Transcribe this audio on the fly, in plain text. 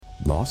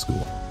Law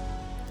school.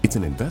 It's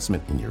an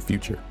investment in your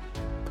future.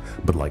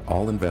 But like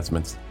all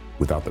investments,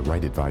 without the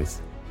right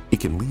advice, it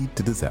can lead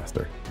to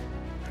disaster.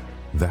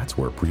 That's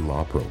where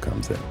Pre-Law Pro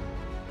comes in.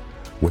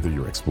 Whether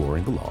you're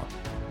exploring the law,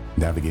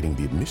 navigating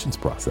the admissions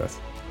process,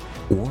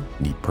 or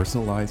need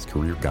personalized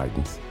career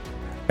guidance,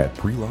 at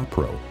Pre-Law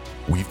Pro,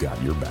 we've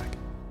got your back.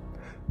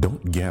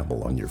 Don't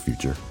gamble on your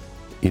future.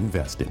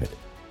 Invest in it.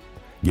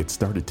 Get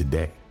started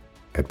today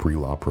at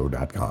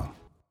prelawpro.com.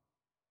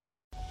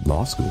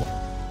 Law school.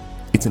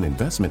 It's an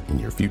investment in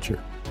your future.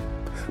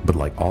 But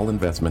like all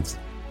investments,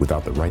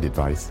 without the right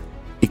advice,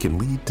 it can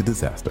lead to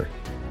disaster.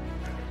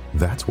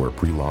 That's where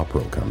Pre-Law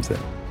Pro comes in.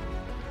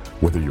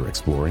 Whether you're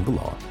exploring the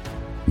law,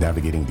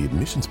 navigating the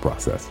admissions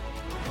process,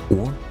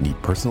 or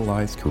need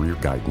personalized career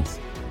guidance,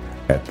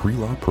 at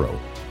Pre-Law Pro,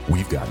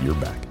 we've got your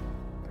back.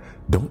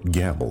 Don't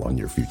gamble on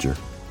your future.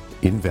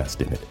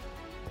 Invest in it.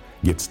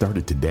 Get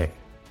started today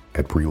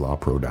at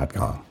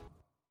prelawpro.com.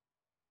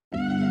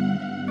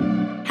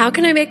 How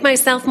can I make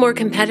myself more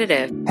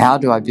competitive? How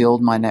do I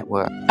build my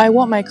network? I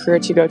want my career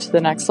to go to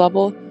the next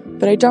level,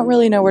 but I don't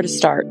really know where to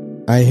start.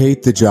 I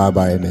hate the job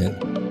I am in.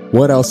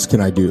 What else can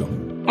I do?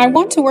 I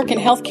want to work in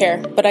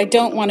healthcare, but I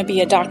don't want to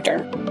be a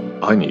doctor.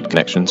 I need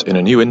connections in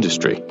a new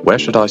industry. Where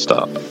should I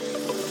start?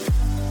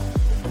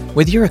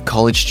 Whether you're a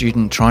college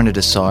student trying to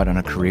decide on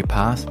a career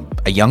path,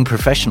 a young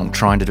professional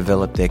trying to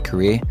develop their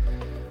career,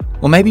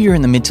 or maybe you're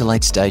in the mid to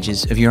late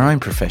stages of your own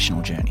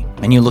professional journey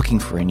and you're looking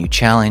for a new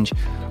challenge,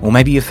 or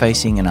maybe you're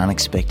facing an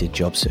unexpected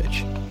job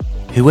search.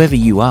 Whoever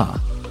you are,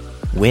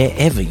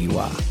 wherever you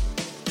are,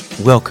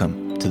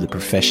 welcome to the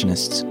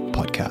Professionists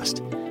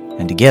Podcast.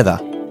 And together,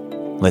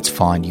 let's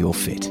find your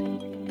fit.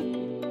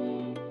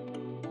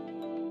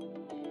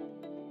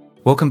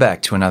 Welcome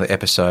back to another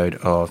episode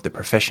of the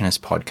Professionist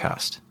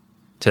Podcast.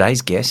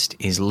 Today's guest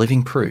is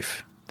living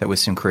proof that with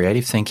some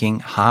creative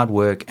thinking, hard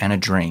work, and a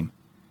dream,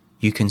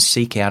 you can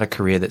seek out a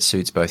career that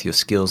suits both your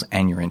skills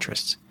and your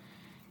interests.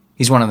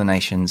 He's one of the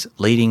nation's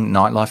leading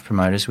nightlife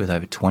promoters with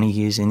over 20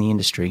 years in the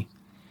industry,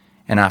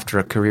 and after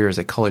a career as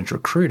a college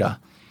recruiter,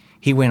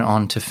 he went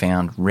on to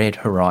found Red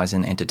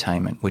Horizon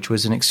Entertainment, which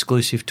was an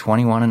exclusive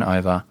 21 and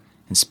over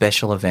and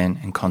special event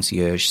and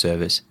concierge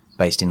service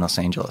based in Los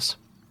Angeles.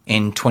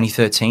 In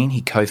 2013,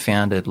 he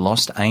co-founded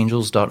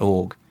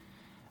lostangels.org,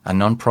 a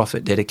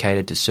non-profit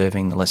dedicated to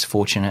serving the less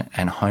fortunate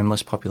and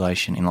homeless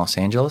population in Los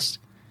Angeles.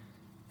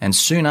 And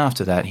soon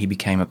after that, he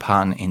became a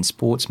partner in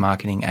sports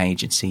marketing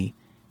agency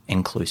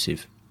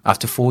Inclusive.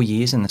 After 4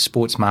 years in the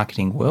sports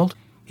marketing world,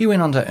 he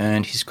went on to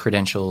earn his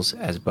credentials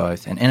as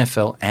both an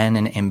NFL and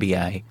an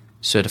NBA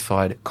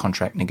certified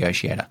contract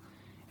negotiator.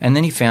 And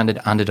then he founded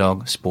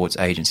Underdog Sports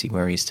Agency,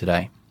 where he is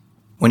today.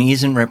 When he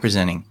isn't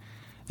representing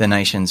the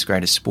nation's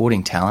greatest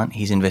sporting talent,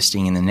 he's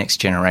investing in the next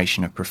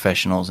generation of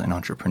professionals and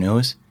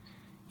entrepreneurs.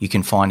 You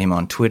can find him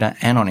on Twitter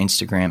and on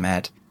Instagram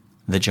at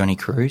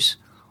 @TheJohnnyCruz,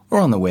 or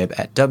on the web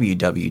at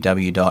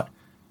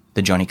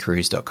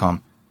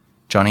www.thejohnnycruz.com.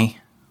 Johnny,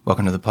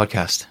 welcome to the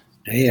podcast.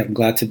 Hey, I'm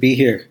glad to be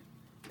here.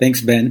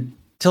 Thanks, Ben.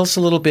 Tell us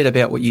a little bit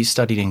about what you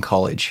studied in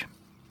college.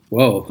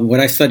 Whoa, what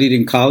I studied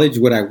in college,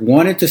 what I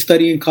wanted to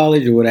study in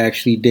college, or what I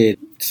actually did.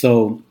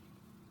 So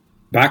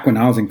back when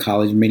I was in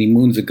college many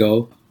moons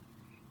ago,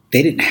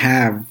 they didn't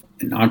have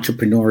an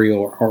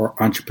entrepreneurial or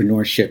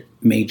entrepreneurship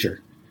major.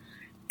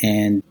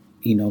 And,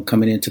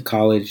 coming into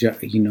college,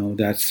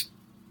 that's,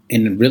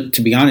 and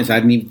to be honest, I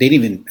don't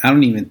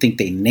even think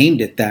they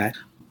named it that.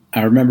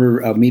 I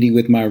remember meeting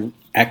with my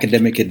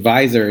academic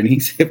advisor, and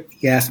he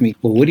asked me,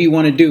 well, what do you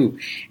want to do?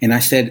 And I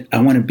said, I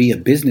want to be a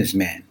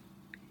businessman.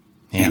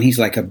 Yeah. And he's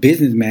like, a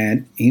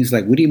businessman? He's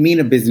like, what do you mean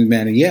a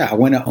businessman? And yeah, I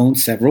want to own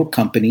several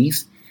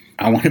companies.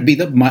 I want to be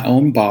my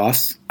own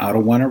boss. I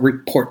don't want to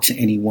report to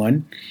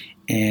anyone.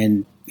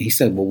 And he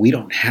said, well, we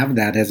don't have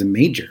that as a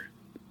major.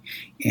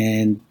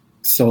 And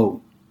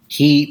so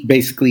he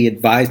basically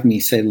advised me,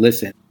 said,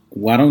 listen,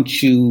 why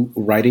don't you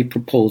write a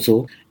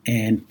proposal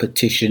and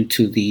petition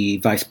to the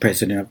Vice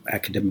President of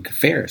Academic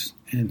Affairs?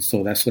 And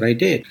so that's what I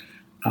did.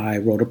 I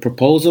wrote a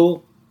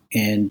proposal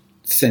and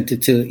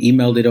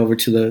emailed it over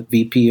to the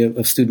VP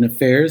of Student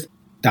Affairs,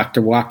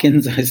 Dr.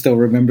 Watkins. I still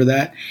remember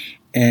that.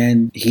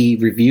 And he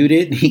reviewed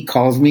it. He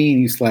calls me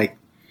and he's like,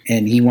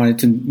 and he wanted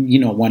to,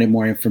 wanted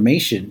more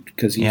information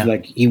because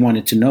he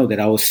wanted to know that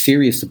I was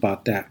serious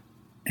about that.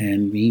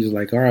 And he was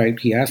like, all right.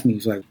 He asked me,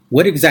 he's like,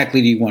 what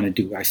exactly do you want to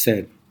do? I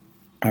said,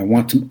 I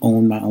want to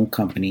own my own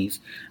companies.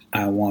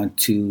 I want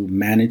to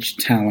manage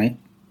talent,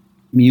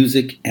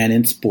 music, and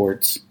in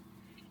sports.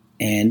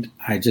 And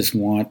I just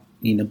want,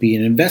 be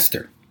an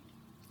investor.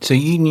 So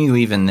you knew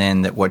even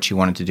then that what you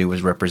wanted to do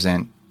was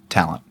represent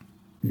talent?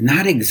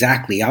 Not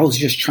exactly. I was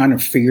just trying to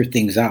figure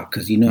things out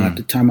because, at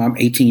the time I'm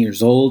 18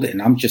 years old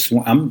and I'm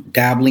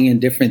dabbling in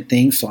different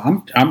things. So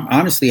I'm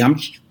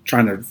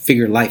trying to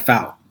figure life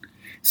out.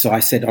 So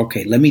I said,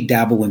 okay, let me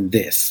dabble in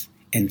this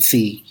and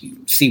see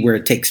where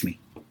it takes me.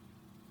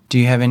 Do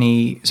you have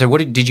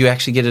did you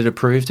actually get it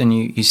approved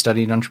and you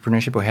studied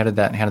entrepreneurship, or how did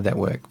that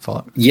work?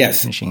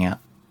 Yes. Finishing out.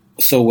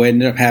 So what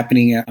ended up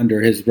happening under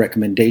his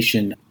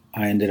recommendation,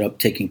 I ended up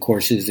taking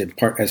courses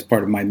as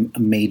part of my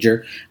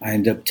major. I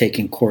ended up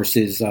taking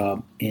courses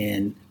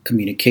in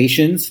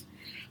communications.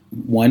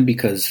 One,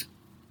 because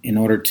in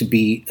order to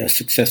be a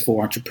successful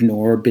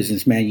entrepreneur or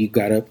businessman, you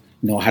got to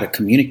know how to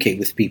communicate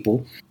with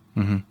people,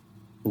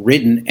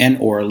 written and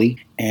orally.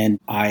 And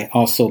I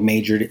also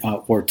majored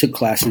or took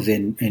classes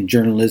in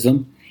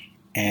journalism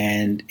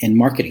and in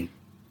marketing.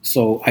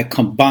 So I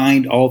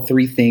combined all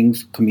three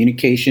things: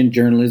 communication,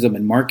 journalism,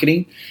 and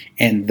marketing.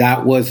 And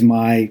that was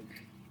my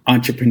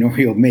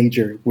entrepreneurial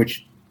major,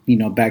 which,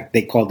 back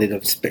they called it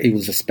it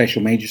was a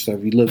special major. So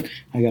if you look,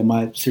 I got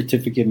my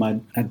certificate, my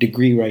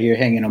degree right here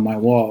hanging on my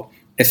wall.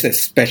 It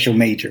says special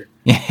major.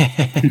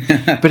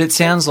 But it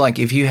sounds like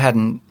if you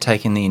hadn't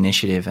taken the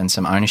initiative and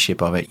some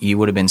ownership of it, you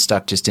would have been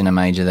stuck just in a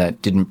major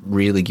that didn't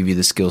really give you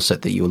the skill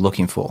set that you were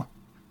looking for.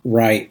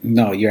 Right.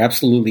 No, you're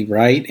absolutely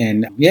right.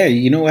 And yeah,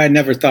 I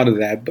never thought of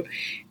that. But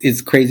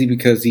it's crazy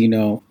because,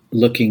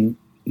 looking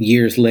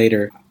years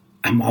later,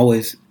 I'm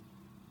always,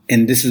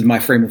 and this is my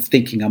frame of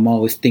thinking, I'm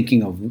always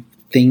thinking of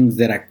things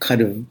that I could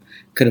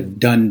have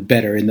done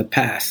better in the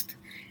past.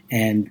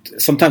 And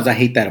sometimes I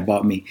hate that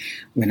about me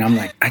when I'm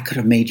like, I could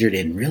have majored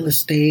in real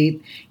estate,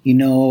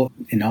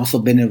 and also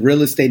been a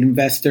real estate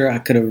investor. I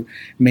could have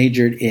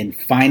majored in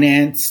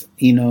finance,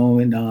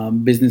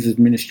 in business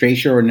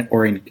administration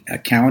or in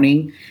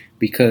accounting,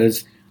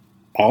 because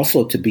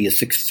also to be a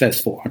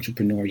successful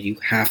entrepreneur, you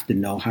have to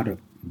know how to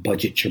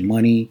budget your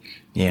money.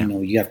 Yeah.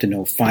 You have to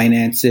know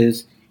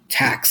finances,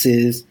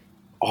 taxes,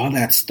 all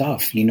that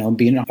stuff.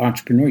 Being an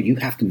entrepreneur, you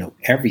have to know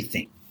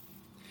everything.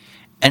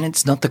 And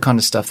it's not the kind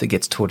of stuff that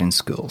gets taught in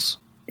schools.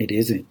 It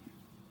isn't.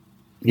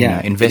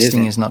 Yeah,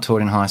 investing is not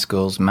taught in high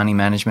schools. Money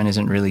management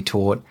isn't really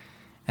taught.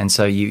 And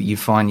so you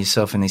find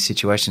yourself in these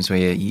situations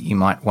where you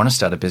might want to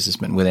start a business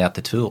but without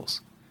the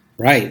tools.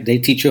 Right. They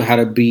teach you how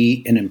to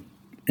be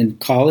in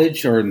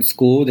college or in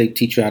school. They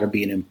teach you how to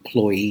be an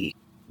employee.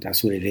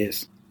 That's what it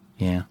is.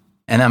 Yeah.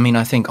 And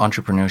I think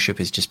entrepreneurship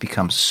has just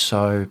become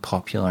so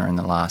popular in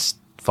the last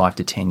 5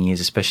 to 10 years,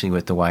 especially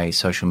with the way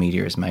social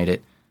media has made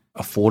it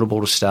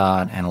affordable to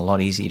start and a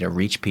lot easier to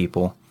reach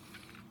people,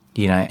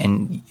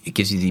 and it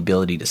gives you the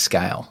ability to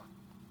scale.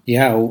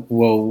 Yeah,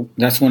 well,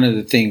 that's one of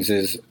the things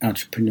is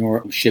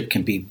entrepreneurship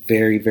can be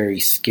very,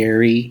 very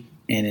scary,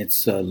 and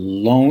it's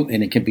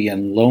and it can be a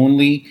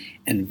lonely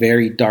and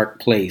very dark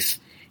place.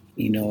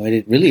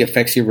 It really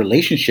affects your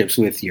relationships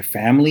with your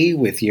family,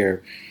 with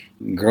your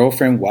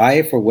girlfriend,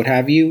 wife, or what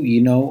have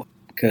you,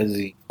 because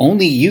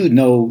only you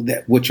know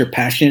that what you're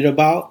passionate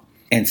about,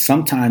 and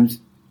sometimes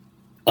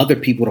other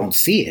people don't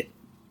see it.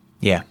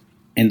 Yeah.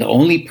 And the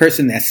only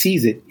person that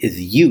sees it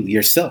is you,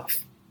 yourself.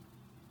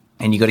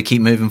 And you got to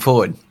keep moving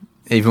forward,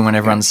 even when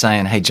everyone's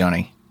saying, hey,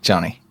 Johnny.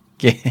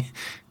 Yeah.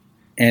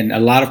 And a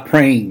lot of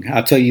praying,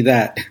 I'll tell you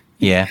that.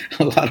 Yeah.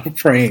 A lot of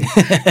praying.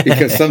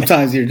 Because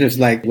sometimes you're just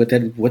like, what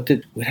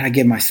did I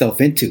get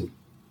myself into?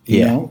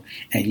 You know?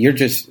 And you're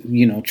just,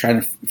 trying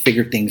to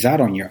figure things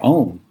out on your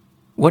own.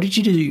 What did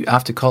you do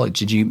after college?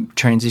 Did you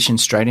transition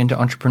straight into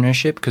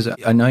entrepreneurship? Because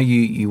I know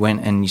you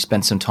went and you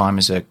spent some time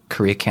as a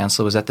career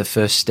counselor. Was that the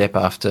first step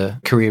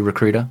after career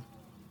recruiter?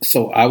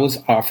 So I was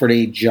offered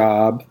a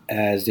job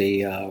as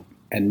a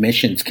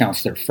admissions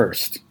counselor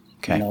first.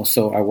 Okay.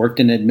 So I worked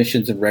in the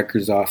admissions and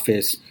records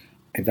office,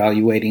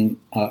 evaluating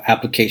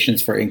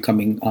applications for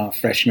incoming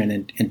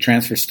freshmen and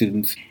transfer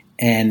students.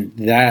 And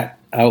that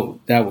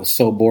was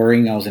so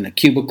boring. I was in a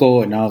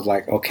cubicle and I was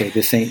like, okay,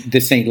 this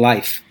ain't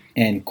life.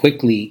 And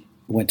quickly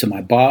went to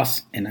my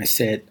boss and I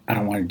said, I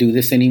don't want to do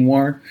this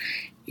anymore.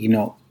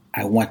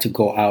 I want to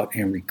go out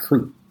and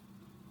recruit.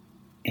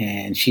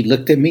 And she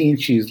looked at me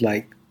and she was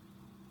like,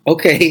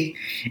 okay.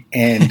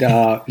 And,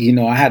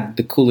 I had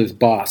the coolest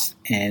boss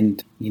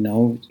and,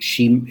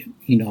 she,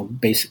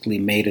 basically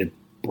made a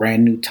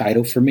brand new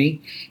title for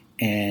me.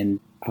 And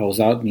I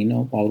was out,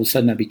 all of a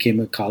sudden I became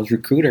a college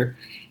recruiter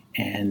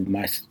and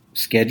my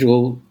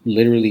schedule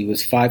literally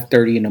was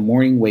 5:30 in the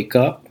morning, wake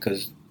up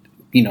because,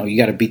 you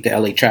got to beat the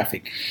LA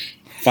traffic.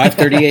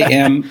 5:30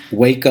 a.m.,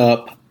 wake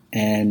up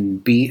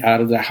and be out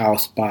of the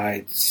house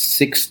by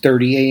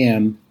 6:30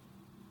 a.m.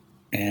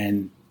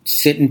 and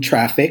sit in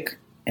traffic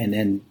and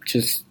then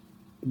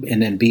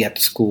be at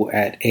the school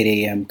at 8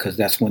 a.m. because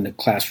that's when the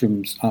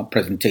classrooms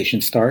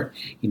presentations start.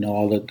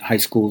 All the high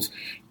schools,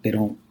 they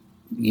don't,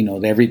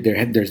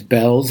 there's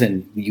bells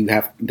and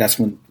that's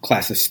when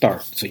classes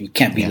start. So you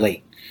can't be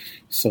late.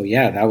 So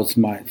yeah, that was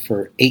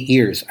for 8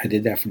 years. I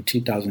did that from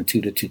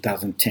 2002 to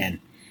 2010.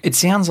 It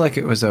sounds like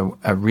it was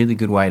a really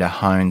good way to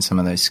hone some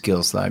of those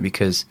skills, though,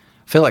 because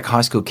I feel like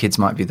high school kids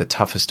might be the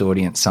toughest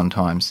audience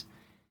sometimes.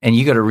 And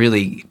you got to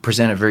really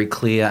present a very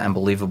clear and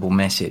believable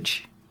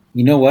message.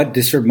 You know what?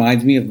 This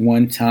reminds me of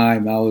one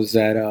time I was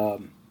at,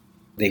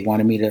 they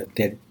wanted me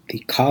the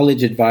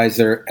college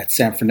advisor at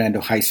San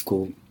Fernando High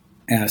School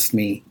asked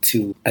me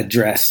to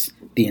address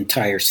the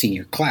entire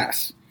senior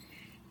class.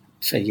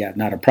 So yeah,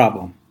 not a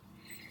problem.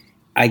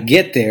 I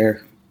get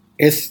there,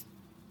 it's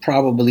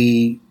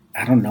probably,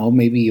 I don't know,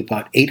 maybe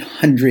about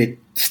 800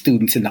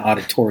 students in the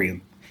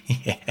auditorium.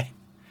 Yeah.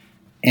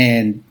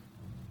 And,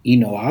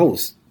 I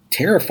was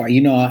terrified.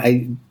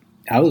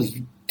 I was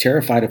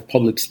terrified of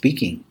public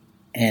speaking.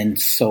 And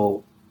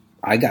so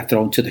I got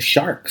thrown to the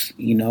sharks.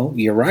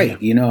 You're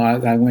right. Yeah.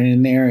 I went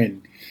in there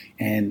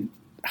and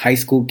high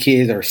school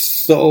kids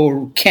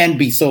can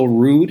be so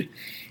rude.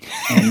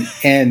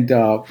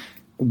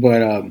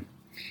 But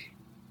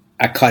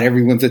I caught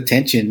everyone's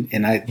attention,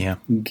 and I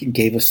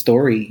gave a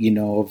story,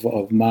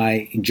 of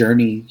my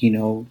journey,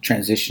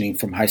 transitioning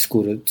from high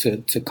school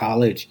to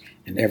college,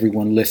 and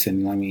everyone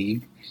listened. I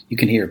mean, you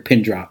can hear a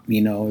pin drop,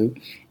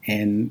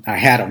 and I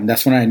had them.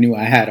 That's when I knew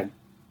I had them.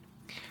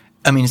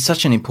 I mean, it's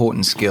such an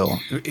important skill,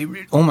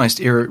 almost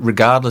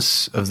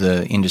regardless of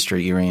the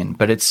industry you're in.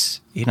 But it's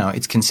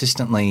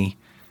consistently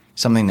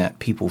something that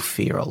people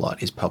fear a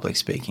lot is public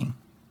speaking.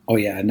 Oh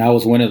yeah, and I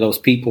was one of those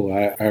people.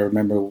 I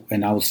remember,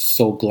 and I was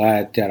so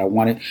glad that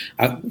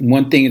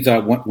one thing is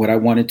what I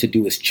wanted to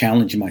do is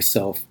challenge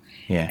myself.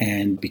 Yeah.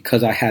 And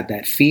because I had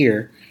that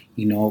fear,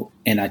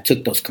 and I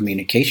took those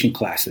communication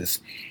classes,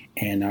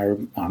 and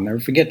I'll never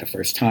forget the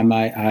first time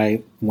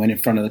I went in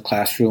front of the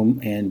classroom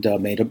and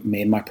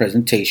made my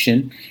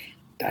presentation.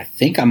 I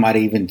think I might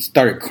have even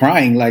started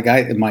crying. Like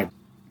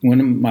one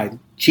of my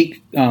cheeks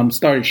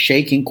started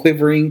shaking,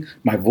 quivering.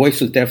 My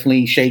voice was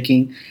definitely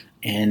shaking.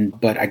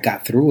 But I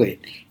got through it,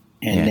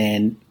 and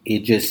then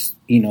it just,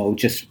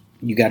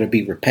 you got to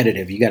be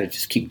repetitive. You got to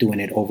just keep doing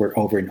it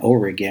over and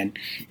over again.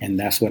 And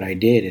that's what I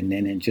did. And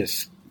then it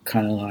just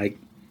kind of like,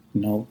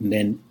 and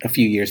then a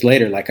few years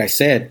later, like I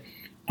said,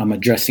 I'm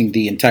addressing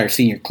the entire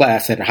senior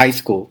class at a high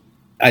school.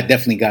 I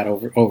definitely got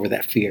over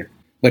that fear,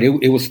 but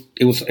it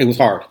was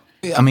hard.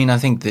 I mean, I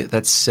think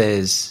that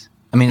says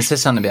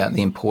something about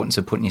the importance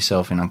of putting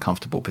yourself in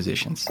uncomfortable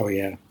positions. Oh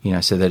yeah.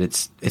 So that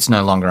it's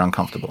no longer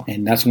uncomfortable.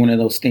 And that's one of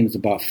those things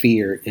about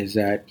fear is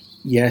that,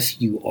 yes,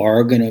 you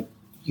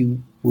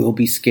will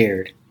be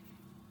scared,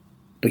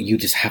 but you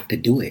just have to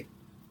do it.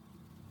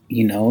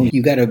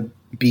 You got to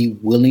be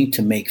willing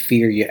to make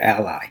fear your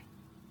ally,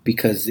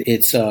 because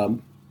it's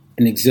an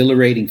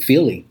exhilarating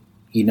feeling,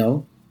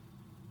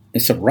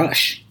 it's a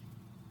rush.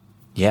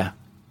 Yeah.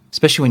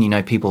 Especially when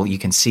you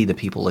can see the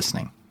people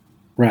listening.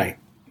 Right.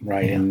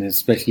 Right. Yeah. And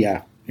especially,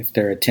 if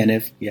they're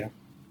attentive. Yeah.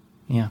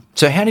 Yeah.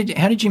 So how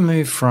did you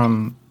move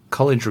from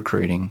college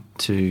recruiting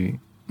to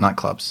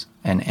nightclubs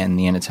and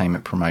the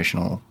entertainment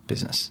promotional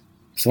business?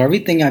 So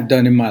everything I've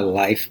done in my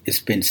life has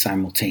been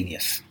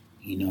simultaneous,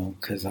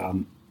 because I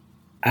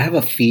have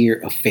a fear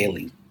of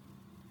failing.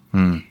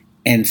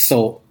 And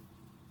so,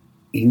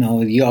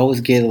 you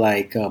always get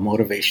like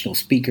motivational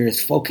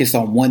speakers, focus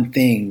on one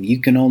thing.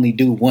 You can only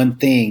do one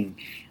thing,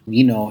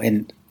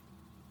 and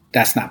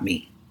that's not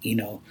me,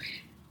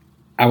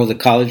 I was a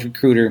college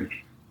recruiter,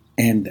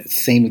 and the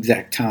same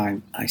exact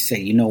time I say,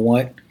 you know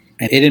what?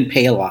 And it didn't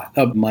pay a lot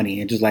of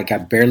money. And just like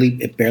it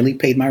barely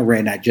paid my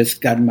rent. I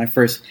just got my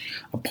first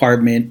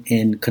apartment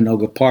in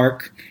Canoga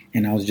Park,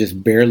 and I was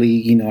just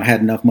barely, I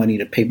had enough money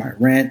to pay my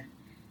rent,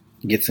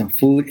 get some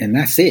food, and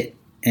that's it.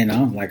 And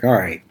I'm like, all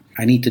right,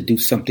 I need to do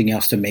something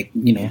else to make,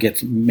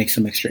 make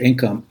some extra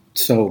income.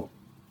 So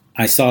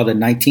I saw the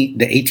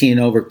 18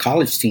 and over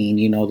college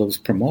scene, those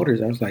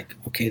promoters. I was like,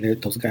 okay,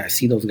 those guys, I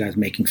see those guys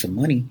making some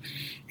money.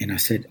 And I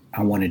said,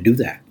 I want to do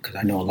that because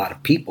I know a lot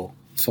of people.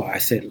 So I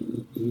said,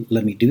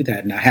 let me do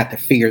that. And I had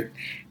to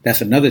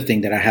that's another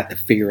thing that I had to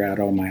figure out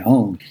on my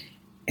own.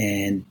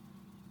 And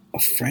a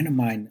friend of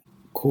mine,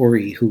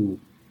 Corey, who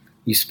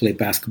used to play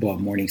basketball at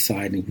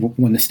Morningside and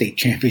won the state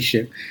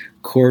championship,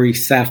 Corey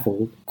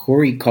Saffold,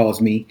 Corey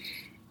calls me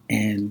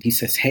and he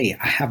says, hey,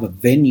 I have a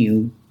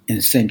venue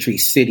in Century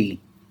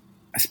City.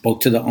 I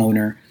spoke to the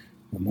owner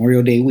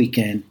Memorial Day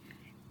weekend,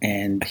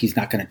 and he's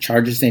not going to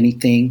charge us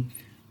anything,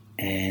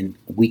 and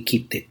we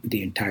keep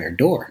the entire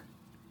door.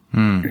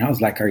 And I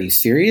was like, are you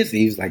serious? And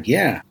he was like,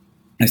 yeah.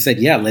 I said,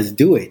 yeah, let's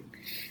do it.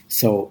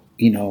 So,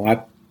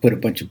 I put a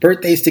bunch of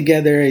birthdays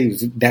together.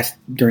 That's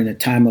during the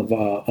time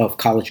of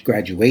college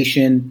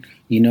graduation,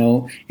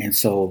 and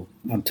so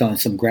I'm telling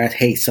some grads,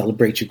 hey,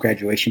 celebrate your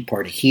graduation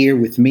party here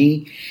with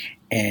me.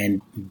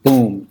 And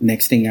boom,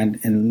 next thing,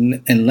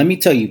 and let me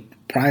tell you,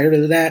 prior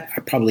to that, I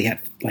probably had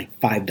like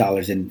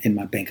 $5 in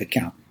my bank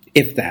account,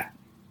 if that.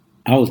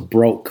 I was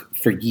broke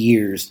for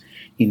years.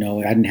 I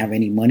didn't have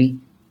any money.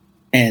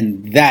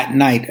 And that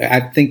night, I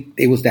think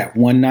it was that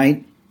one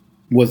night,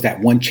 was that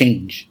one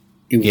change.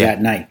 It was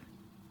that night.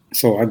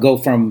 So I go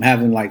from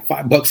having like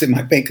 $5 in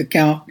my bank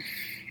account.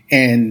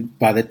 And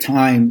by the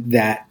time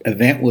that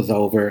event was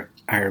over,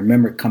 I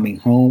remember coming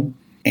home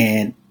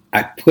and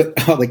I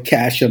put all the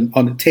cash on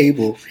the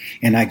table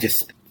and I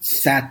just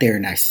sat there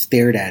and I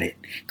stared at it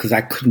because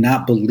I could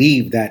not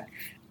believe that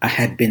I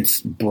had been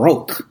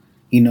broke,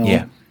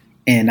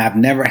 and I've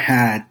never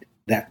had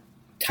that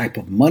type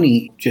of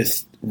money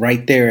just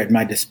right there at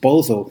my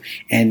disposal.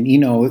 And,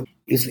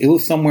 it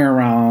was somewhere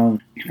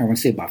around, I want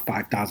to say about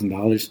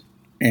 $5,000.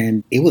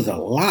 And it was a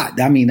lot.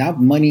 I mean, that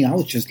money, I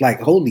was just like,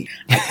 holy,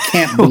 I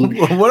can't believe.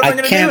 What am I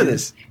going to do with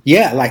this?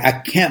 Yeah, like I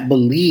can't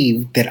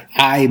believe that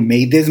I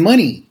made this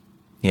money.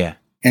 Yeah.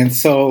 And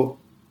so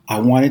I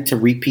wanted to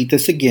repeat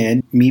this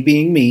again. Me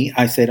being me,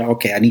 I said,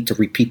 okay, I need to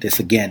repeat this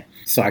again.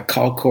 So I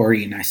called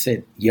Corey and I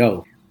said,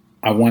 yo,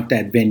 I want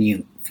that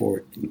venue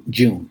for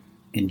June,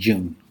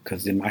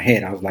 because in my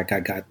head, I was like, I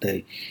got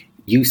the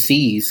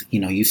UCs,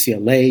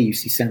 UCLA,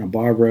 UC Santa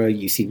Barbara,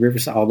 UC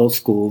Riverside, all those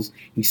schools,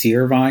 UC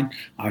Irvine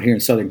out here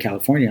in Southern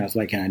California. I was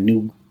like, and I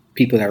knew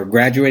people that were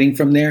graduating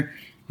from there.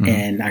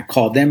 And I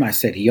called them. I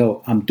said,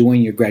 yo, I'm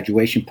doing your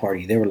graduation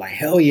party. They were like,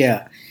 hell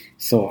yeah.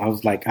 So I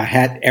was like, I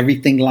had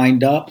everything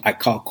lined up. I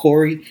called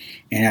Corey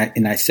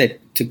and I said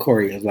to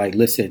Corey, I was like,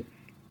 listen,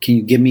 can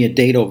you give me a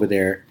date over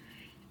there?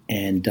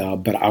 And,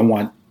 but I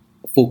want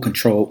full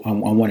control. I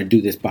want to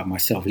do this by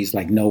myself. He's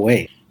like, no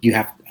way. You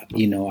have,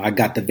 I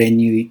got the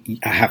venue.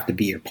 I have to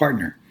be your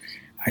partner.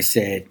 I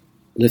said,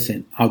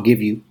 listen, I'll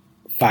give you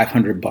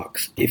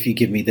 $500 if you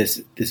give me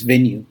this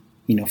venue,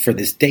 for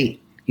this date.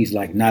 He's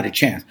like, not a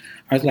chance.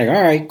 I was like,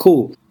 all right,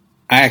 cool.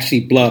 I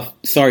actually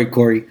bluffed. Sorry,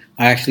 Corey.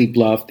 I actually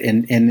bluffed.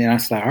 And then I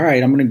was like, all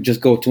right, I'm going to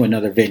just go to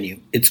another venue.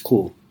 It's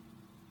cool.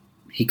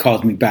 He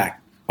calls me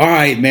back. All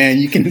right, man,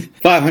 you can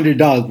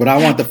 $500, but I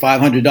want the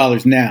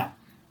 $500 now.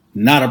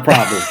 Not a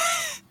problem.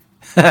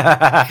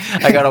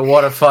 I got a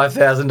wad of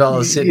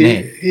 $5,000 sitting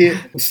here.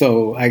 Yeah.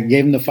 So I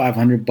gave him the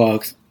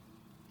 $500.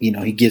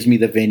 He gives me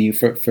the venue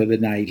for the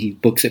night. He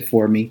books it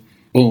for me.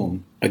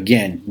 Boom.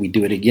 Again, we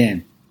do it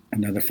again.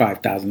 Another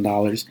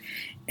 $5,000.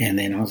 And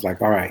then I was like,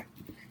 all right,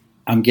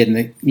 I'm getting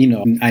it.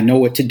 I know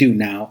what to do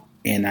now.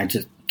 And I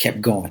just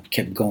kept going.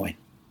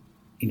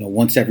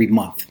 Once every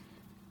month.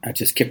 I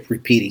just kept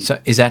repeating.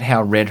 So is that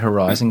how Red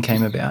Horizon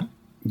came about?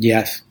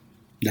 Yes,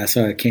 that's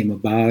how it came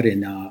about.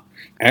 And I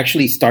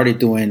actually started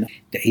doing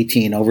the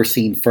 18 and over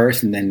scene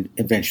first and then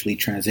eventually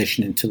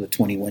transitioned into the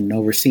 21 and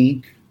over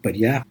scene. But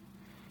yeah.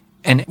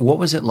 And what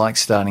was it like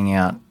starting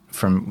out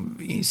from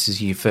this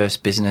is your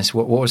first business?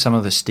 What were some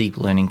of the steep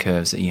learning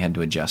curves that you had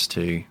to adjust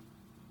to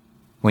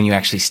when you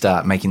actually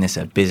start making this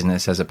a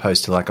business as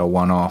opposed to like a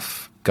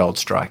one-off gold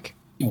strike?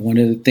 One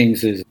of the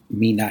things is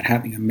me not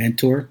having a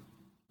mentor.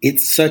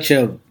 It's such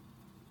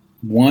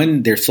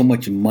there's so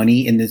much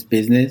money in this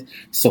business.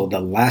 So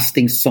the last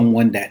thing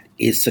someone that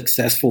is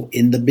successful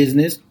in the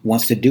business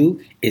wants to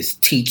do is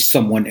teach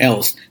someone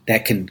else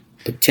that can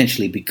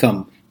potentially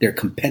become their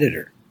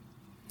competitor.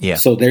 Yeah.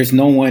 So there's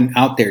no one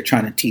out there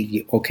trying to teach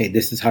you, okay,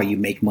 this is how you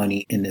make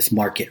money in this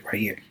market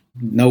right here.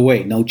 No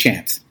way, no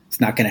chance.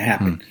 It's not going to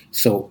happen.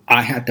 So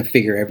I had to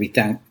figure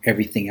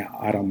everything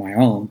out on my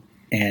own.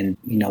 And,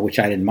 which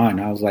I didn't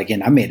mind. I was like,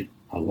 and I made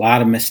a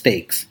lot of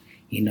mistakes.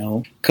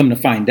 Come to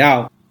find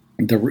out,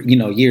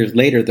 years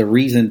later, the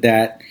reason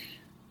that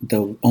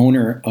the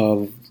owner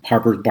of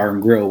Harper's Bar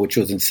and Grill, which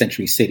was in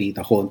Century City,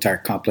 the whole entire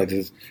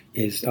complex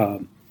is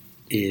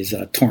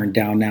torn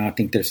down now. I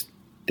think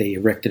they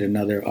erected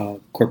another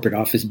corporate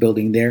office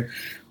building there.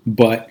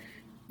 But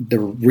the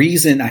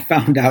reason I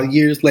found out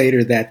years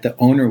later that the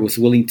owner was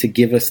willing to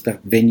give us the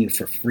venue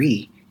for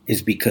free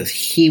is because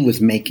he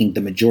was making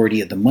the majority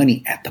of the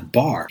money at the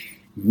bar.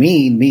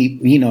 Me,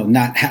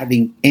 not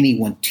having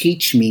anyone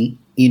teach me,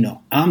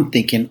 I'm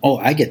thinking, oh,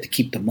 I get to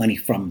keep the money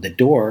from the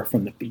door,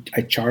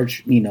 I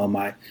charge,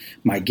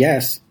 my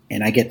guests,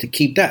 and I get to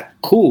keep that.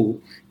 Cool.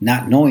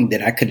 Not knowing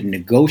that I could have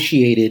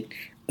negotiated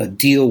a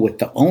deal with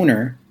the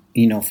owner,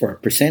 for a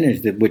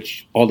percentage,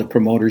 which all the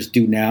promoters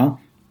do now.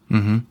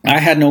 Mm-hmm. I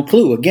had no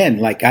clue. Again,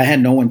 like I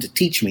had no one to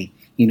teach me,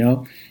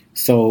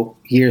 So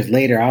years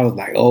later, I was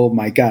like, oh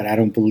my God, I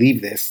don't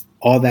believe this.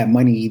 All that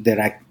money that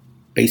I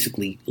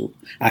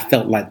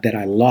felt like that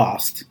I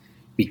lost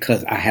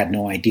because I had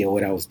no idea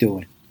what I was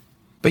doing.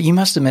 But you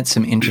must have met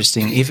some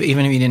interesting,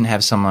 even if you didn't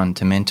have someone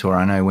to mentor.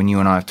 I know when you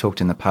and I have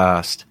talked in the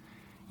past,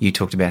 you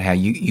talked about how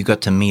you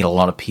got to meet a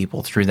lot of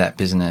people through that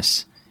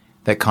business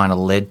that kind of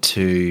led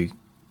to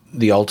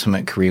the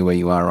ultimate career where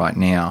you are right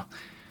now.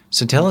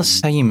 So tell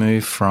us how you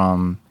moved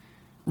from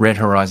Red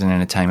Horizon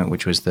Entertainment,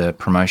 which was the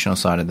promotional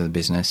side of the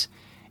business,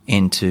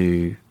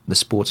 into the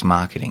sports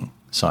marketing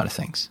side of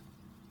things.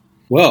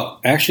 Well,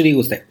 actually, it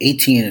was the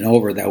 18 and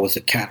over that was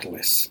the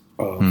catalyst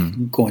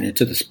of going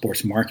into the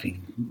sports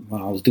marketing.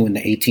 When I was doing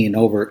the 18 and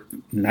over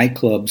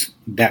nightclubs,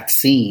 that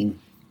scene,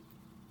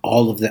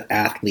 all of the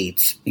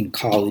athletes in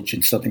college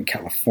in Southern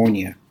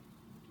California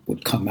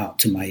would come out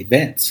to my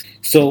events.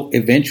 So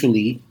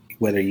eventually,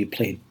 whether you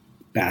played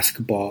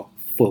basketball,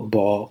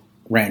 football,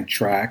 ran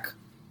track,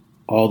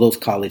 all those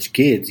college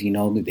kids,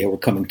 they were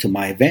coming to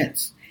my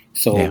events.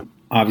 So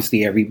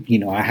obviously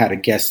I had a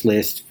guest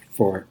list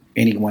for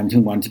anyone who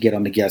wanted to get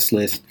on the guest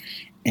list.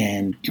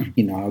 And,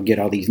 I'll get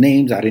all these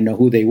names. I didn't know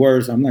who they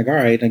were. So I'm like, all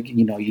right,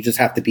 you just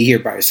have to be here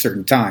by a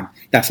certain time.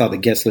 That's how the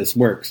guest list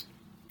works.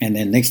 And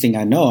then next thing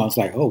I know, I was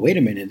like, oh, wait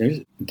a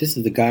minute. This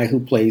is the guy who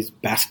plays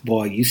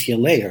basketball at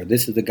UCLA, or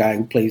this is the guy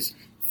who plays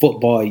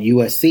football at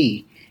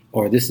USC,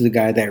 or this is the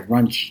guy that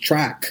runs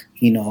track,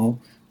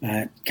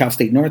 at Cal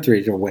State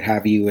Northridge or what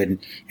have you. And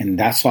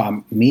that's why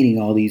I'm meeting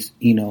all these,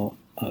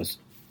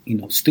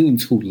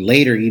 students who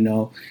later,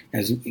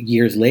 as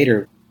years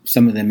later,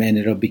 some of them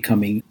ended up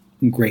becoming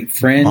great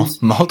friends.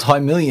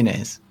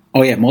 Multi-millionaires.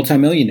 Oh, yeah,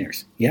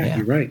 multi-millionaires. Yeah,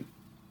 you're right.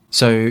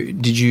 So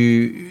did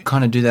you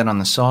kind of do that on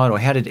the side, or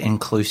how did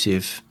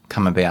Inclusive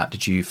come about?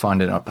 Did you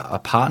find a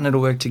partner to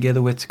work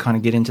together with to kind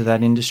of get into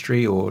that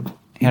industry, or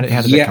how did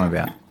that come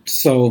about?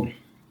 So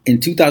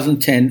in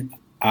 2010,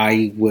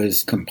 I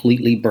was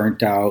completely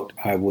burnt out.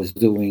 I was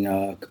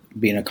doing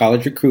being a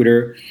college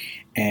recruiter,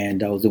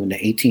 and I was doing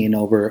the 18 and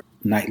over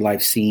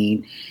nightlife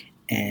scene,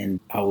 and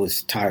I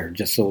was tired.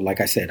 Just so,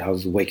 like I said, I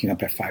was waking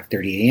up at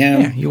 5:30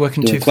 a.m. Yeah, you're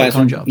working 2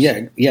 full-time jobs.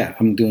 Yeah.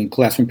 I'm doing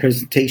classroom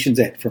presentations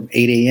from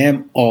 8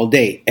 a.m. all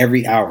day,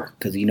 every hour,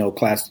 because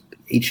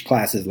each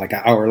class is like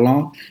an hour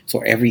long. So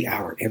every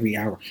hour,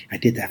 I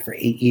did that for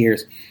 8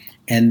 years,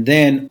 and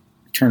then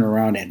turn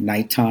around at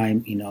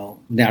nighttime.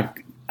 Now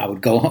I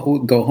would go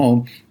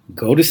home,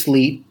 go to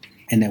sleep,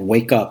 and then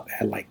wake up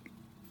at like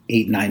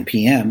 8, 9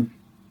 p.m.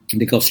 and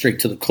to go straight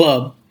to the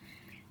club,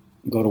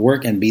 go to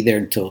work, and be there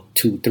until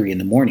 2, 3 in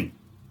the morning.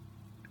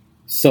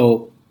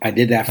 So I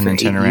did that for 8 years. And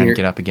then turn around and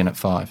get up again at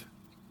 5.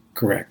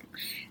 Correct.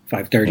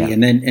 5:30.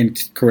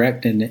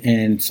 Yeah.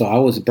 And so I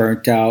was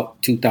burnt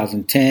out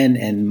 2010.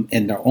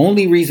 And the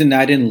only reason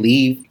I didn't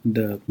leave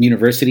the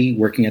university,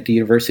 working at the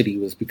university,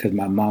 was because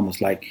my mom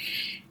was like,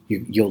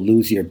 you'll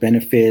lose your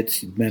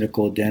benefits,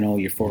 medical, dental,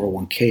 your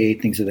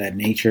 401k, things of that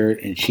nature.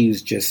 And she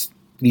was just,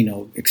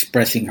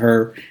 expressing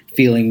her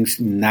feelings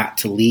not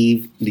to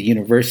leave the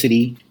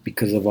university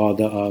because of all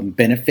the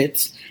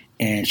benefits.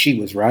 And she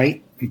was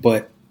right.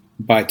 But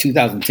by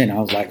 2010, I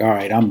was like, all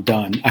right, I'm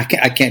done. I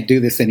can't do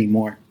this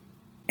anymore.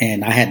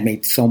 And I had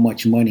made so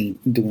much money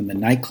doing the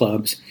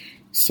nightclubs.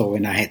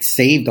 And I had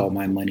saved all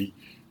my money.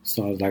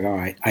 So I was like, all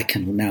right, I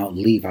can now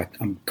leave.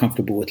 I'm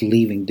comfortable with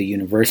leaving the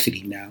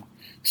university now.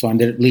 So I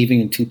ended up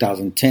leaving in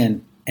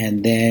 2010.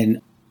 And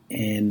then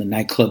in the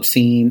nightclub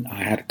scene,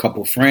 I had a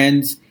couple of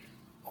friends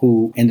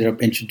who ended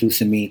up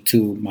introducing me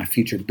to my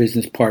future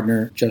business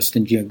partner,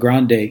 Justin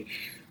Giagrande,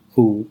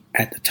 who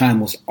at the time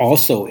was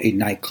also a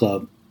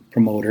nightclub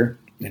promoter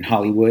in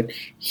Hollywood.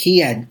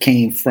 He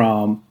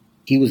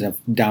was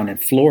down in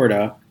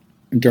Florida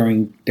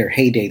during their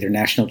heyday, their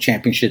national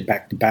championship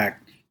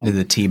back-to-back.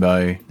 The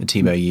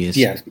Tebow years.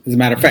 Yes. As a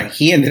matter of fact,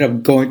 he ended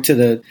up going to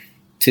the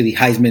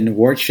Heisman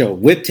Award show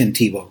with Tim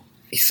Tebow.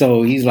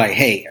 So he's like,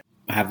 hey,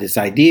 I have this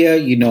idea,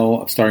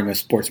 of starting a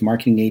sports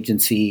marketing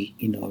agency,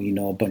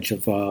 a bunch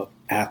of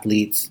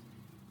athletes.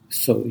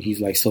 So he's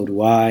like, so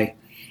do I.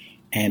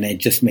 And it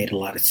just made a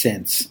lot of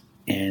sense.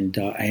 And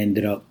I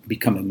ended up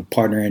becoming a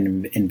partner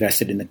and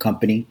invested in the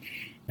company.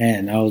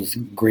 And that was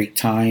great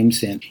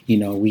times. And,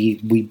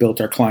 we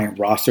built our client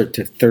roster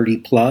to 30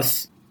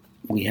 plus.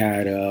 We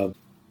had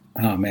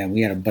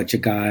we had a bunch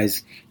of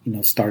guys,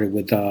 started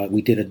with,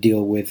 we did a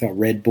deal with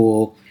Red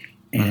Bull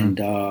and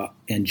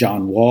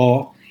John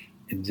Wall.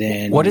 And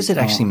then, what does it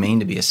actually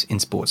mean to be in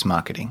sports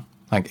marketing?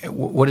 Like,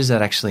 what does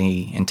that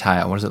actually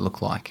entail? What does it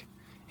look like?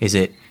 Is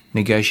it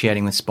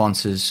negotiating with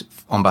sponsors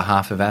on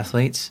behalf of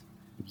athletes?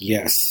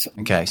 Yes.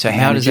 Okay. So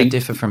how does that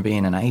differ from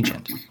being an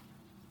agent?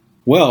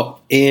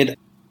 Well,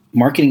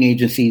 marketing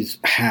agencies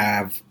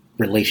have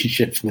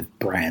relationships with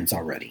brands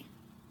already,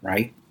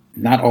 right?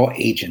 Not all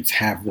agents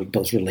have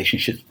those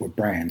relationships with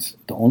brands.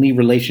 The only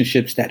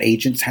relationships that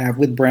agents have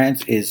with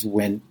brands is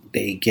when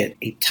they get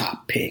a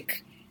top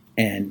pick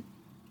and,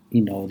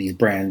 these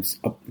brands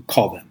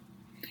call them.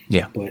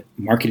 Yeah. But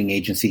marketing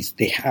agencies,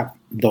 they have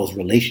those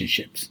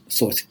relationships.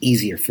 So it's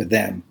easier for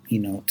them,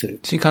 to...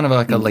 So you're kind of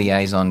like a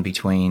liaison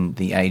between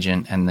the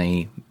agent and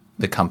the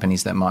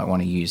companies that might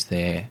want to use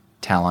their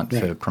talent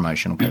for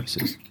promotional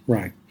purposes.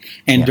 Right.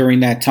 And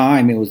during that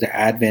time, it was the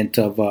advent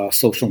of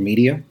social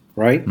media,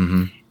 right?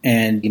 Mm-hmm.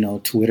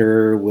 And,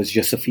 Twitter was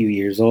just a few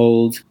years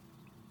old.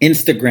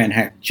 Instagram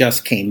had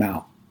just came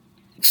out.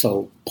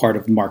 So part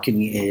of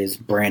marketing is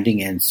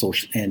branding and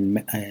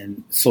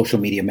social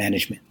media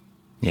management.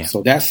 Yeah.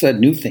 So that's a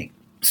new thing,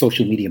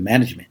 social media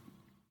management.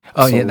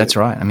 Oh, yeah, that's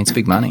right. I mean, it's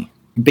big money.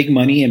 Big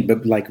money.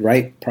 But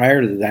right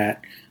prior to the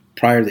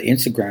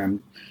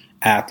Instagram,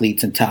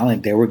 athletes and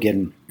talent, they were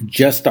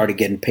just started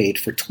getting paid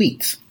for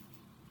tweets.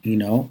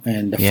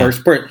 And the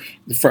first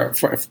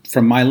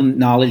from my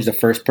knowledge, the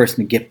first person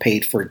to get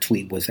paid for a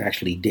tweet was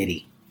actually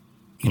Diddy.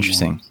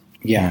 Interesting.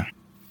 Yeah.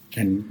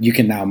 And you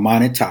can now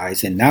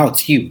monetize, and now it's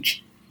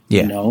huge.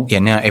 Yeah. Yeah,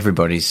 now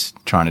everybody's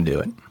trying to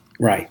do it.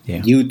 Right. Yeah.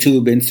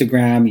 YouTube,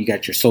 Instagram, you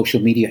got your social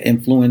media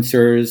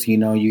influencers, you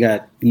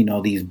got,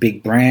 these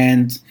big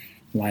brands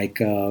like,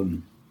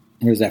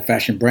 where's that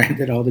fashion brand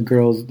that all the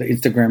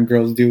Instagram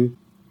girls do?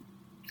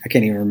 I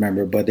can't even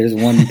remember, but there's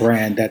one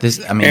brand that there's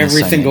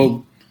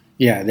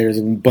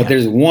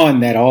one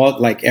that all,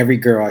 like every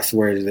girl, I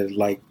swear, is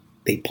like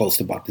they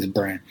post about this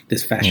brand,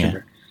 this fashion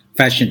brand.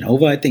 Fashion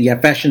Nova, I think. Yeah,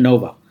 Fashion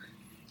Nova.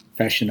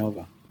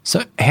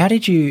 So how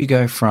did you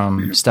go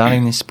from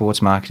starting this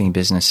sports marketing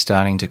business,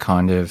 starting to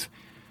kind of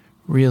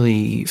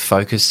really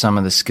focus some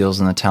of the skills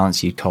and the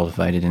talents you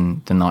cultivated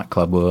in the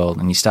nightclub world,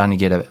 and you're starting to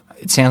get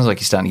it sounds like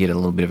you're starting to get a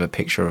little bit of a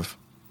picture of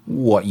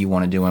what you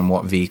want to do and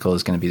what vehicle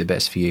is going to be the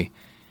best for you.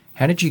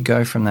 How did you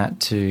go from that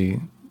to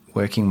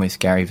working with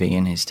Gary Vee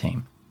and his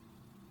team?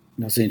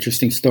 That's an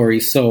interesting story.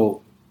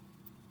 So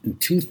in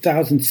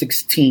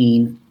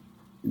 2016,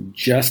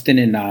 Justin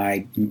and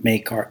I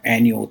make our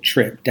annual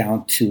trip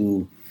down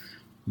to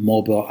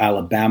Mobile,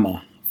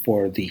 Alabama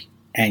for the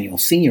annual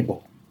Senior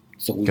Bowl.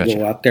 So we Gotcha.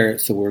 go out there.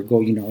 So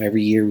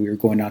every year we were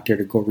going out there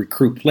to go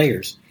recruit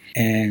players.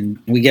 And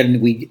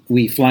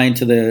we fly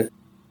into the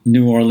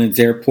New Orleans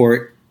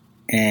airport,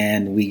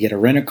 and we get a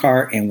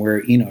rent-a-car, and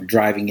we're,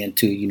 driving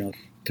into,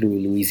 through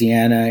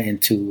Louisiana,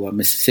 into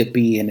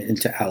Mississippi, and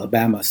into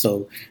Alabama.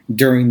 So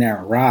during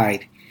that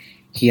ride,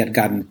 he had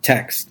gotten a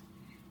text,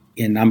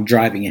 and I'm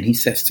driving, and he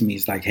says to me,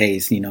 he's like, hey,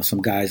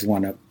 some guys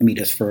want to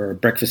meet us for a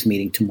breakfast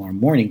meeting tomorrow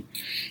morning.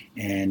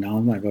 And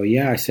I'm like, oh,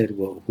 yeah. I said,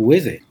 well, who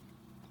is it?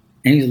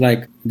 And he's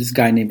like, this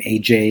guy named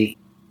AJ,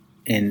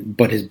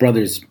 but his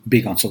brother's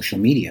big on social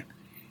media.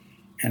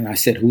 And I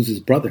said, who's his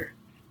brother?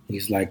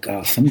 He's like,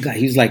 some guy.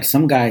 He's like,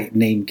 some guy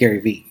named Gary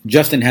V.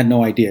 Justin had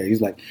no idea. He's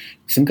like,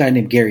 some guy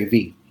named Gary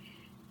V.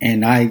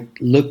 And I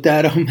looked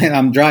at him, and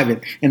I'm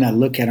driving, and I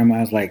look at him. I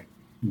was like,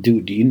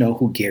 dude, do you know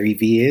who Gary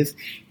V is?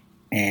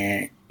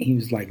 And he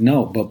was like,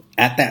 no. But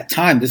at that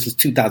time, this was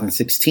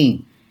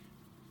 2016.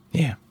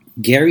 Yeah.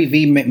 Gary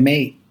V.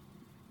 may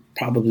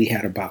probably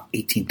had about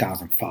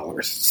 18,000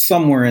 followers,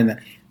 somewhere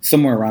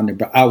around there.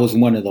 But I was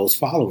one of those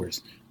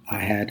followers. I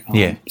had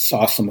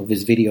saw some of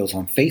his videos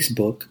on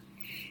Facebook,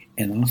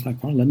 and I was like,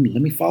 oh, let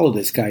me follow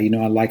this guy.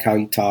 I like how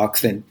he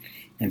talks, and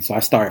so I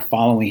started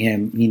following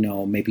him.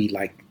 Maybe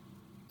like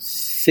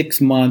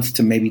 6 months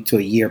to maybe to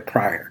a year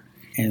prior.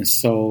 And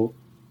so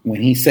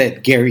when he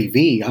said Gary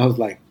V, I was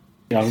like,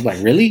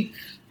 really?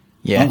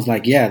 Yeah. I was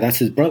like, yeah, that's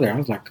his brother. I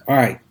was like, all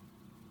right.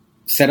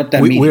 Set up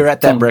that meeting. We're at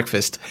that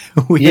breakfast.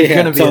 We're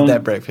going to be at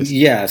that breakfast.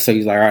 Yeah. So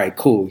he's like, all right,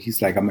 cool.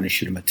 He's like, I'm going to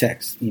shoot him a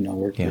text.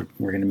 We're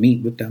going to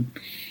meet with them.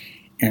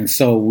 And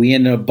so we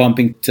ended up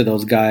bumping to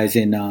those guys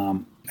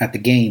at the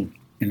game.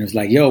 And it was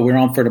like, yo, we're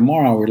on for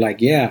tomorrow. We're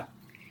like, yeah.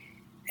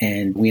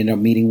 And we ended up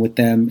meeting with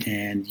them.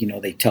 And,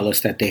 they tell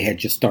us that they had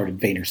just started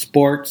Vayner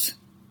Sports.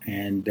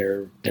 And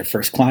their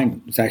first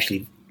client was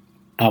actually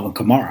Alvin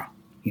Kamara,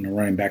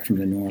 running back from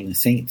the New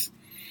Orleans Saints.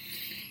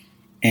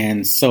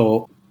 And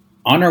so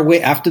on our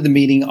way, after the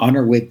meeting, on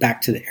our way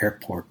back to the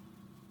airport,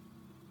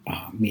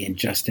 me and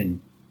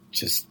Justin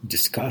just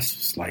discussed,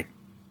 it's like,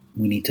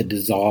 we need to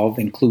dissolve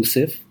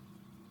Inclusive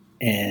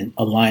and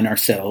align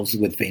ourselves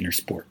with Vayner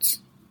Sports.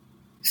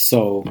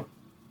 So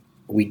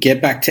we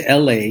get back to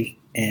LA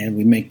and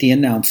we make the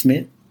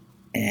announcement,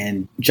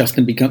 and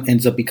Justin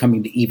ends up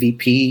becoming the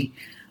EVP.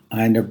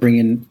 I end up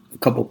bringing a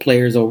couple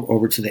players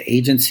over to the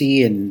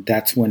agency, and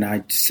that's when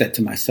I said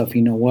to myself,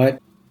 you know what?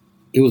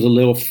 It was a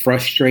little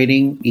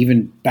frustrating,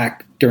 even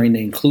back during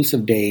the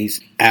Inclusive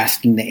days,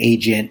 asking the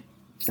agent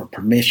for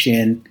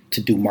permission to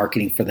do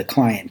marketing for the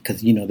client,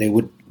 because, they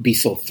would be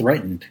so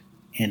threatened.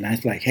 And I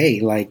was like, hey,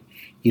 like,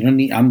 you don't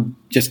need, I'm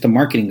just a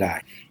marketing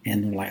guy.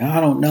 And they're like,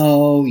 I don't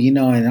know,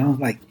 and I was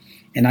like,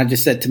 and I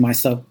just said to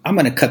myself, I'm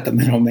going to cut the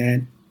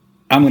middleman.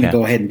 I'm going to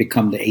go ahead and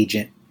become the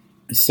agent.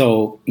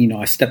 So,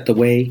 I stepped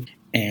away,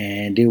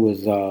 and it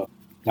was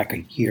like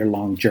a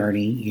year-long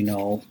journey,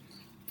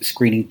 the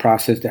screening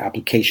process, the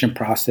application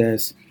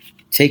process,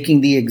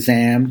 taking the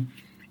exam.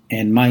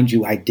 And mind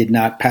you, I did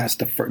not pass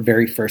the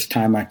very first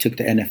time I took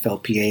the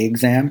NFLPA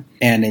exam.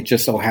 And it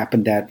just so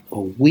happened that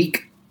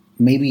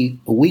maybe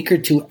a week or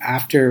two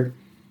after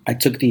I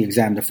took the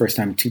exam the first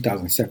time in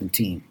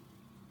 2017,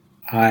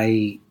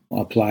 I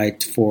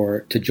applied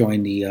to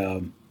join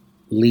the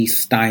Lee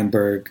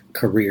Steinberg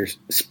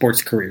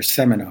sports career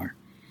seminar.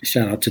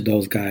 Shout out to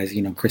those guys,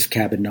 Chris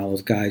Cabot and all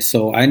those guys.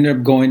 So I ended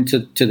up going to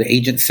the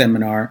agent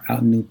seminar out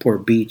in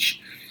Newport Beach.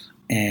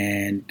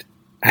 And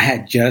I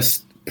had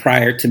just,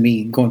 prior to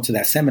me going to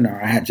that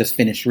seminar, I had just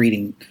finished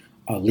reading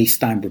Lee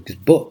Steinberg's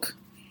book.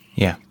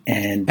 Yeah.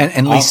 And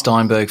Lee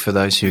Steinberg, for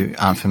those who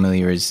aren't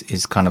familiar,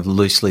 is kind of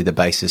loosely the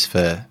basis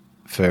for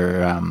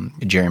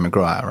Jerry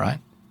Maguire, right?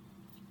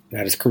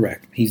 That is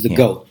correct. He's the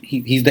GOAT.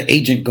 He's the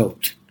agent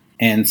GOAT.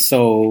 And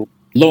so,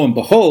 lo and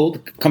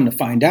behold, come to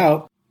find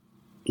out,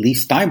 Lee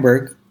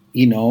Steinberg,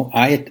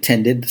 I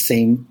attended the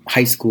same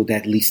high school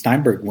that Lee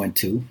Steinberg went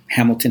to,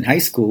 Hamilton High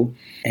School,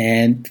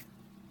 and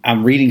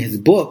I'm reading his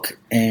book,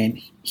 and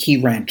he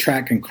ran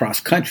track and cross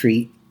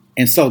country,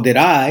 and so did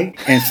I.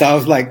 And so I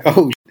was like,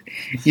 oh,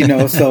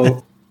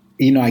 so,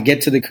 I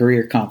get to the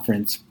career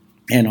conference,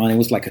 and it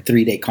was like a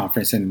 3-day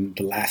conference, and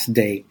the last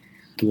day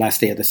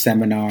of the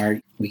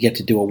seminar, we get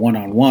to do a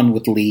one-on-one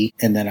with Lee.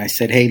 And then I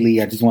said, hey,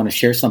 Lee, I just want to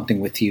share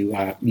something with you.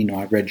 I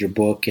read your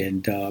book,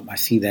 and I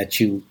see that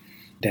you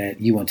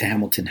went to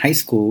Hamilton High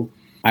School.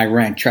 I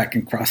ran track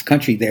and cross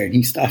country there. And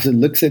he stops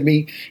and looks at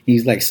me.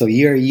 He's like, so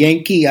you're a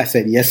Yankee? I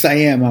said, yes, I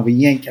am. I'm a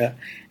Yankee,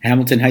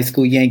 Hamilton High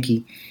School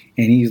Yankee.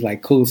 And he's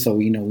like, cool. So,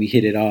 we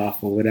hit it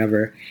off or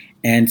whatever.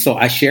 And so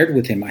I shared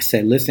with him. I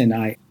said, listen,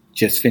 I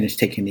just finished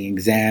taking the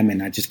exam,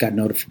 and I just got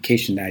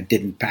notification that I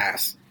didn't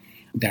pass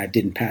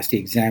the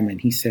exam. And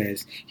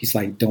he's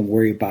like, don't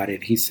worry about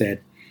it. He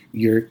said,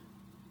 you're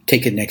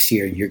take it next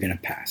year and you're going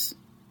to pass.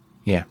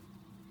 Yeah.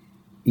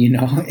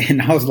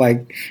 And I was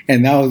like,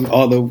 and that was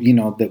all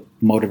the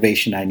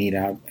motivation I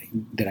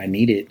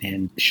needed.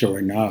 And sure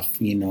enough,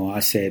 I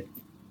said,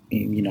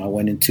 I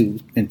went into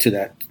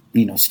that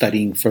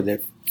studying for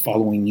the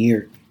following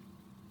year.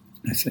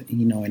 I said,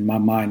 in my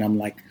mind, I'm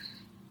like,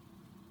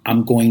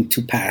 I'm going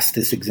to pass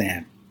this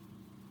exam.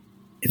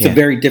 It's a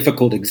very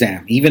difficult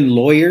exam. Even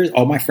lawyers,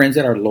 all my friends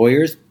that are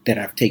lawyers that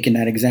have taken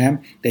that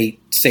exam, they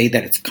say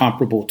that it's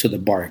comparable to the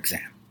bar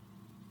exam.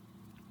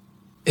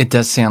 It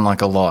does sound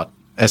like a lot.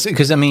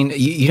 Because,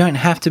 you don't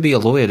have to be a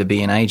lawyer to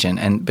be an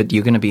agent, but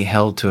you're going to be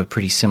held to a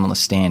pretty similar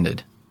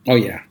standard. Oh,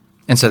 yeah.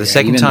 And so the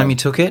second time you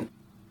took it?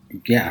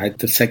 Yeah,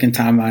 the second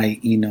time I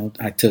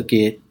took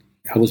it,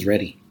 I was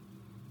ready.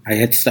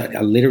 I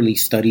literally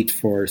studied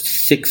for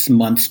 6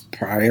 months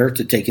prior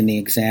to taking the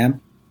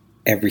exam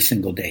every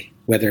single day,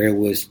 whether it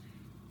was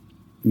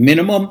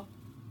minimum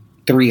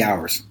 3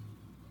 hours.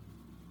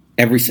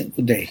 Every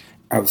single day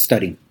I was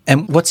studying.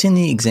 And what's in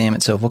the exam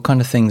itself? What kind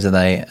of things are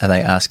they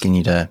asking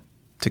you to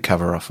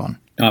cover off on?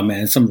 Oh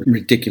man, some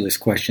ridiculous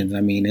questions.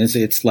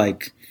 It's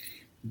like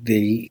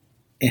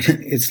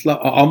it's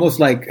almost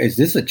like, is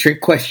this a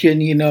trick question?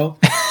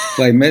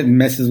 Like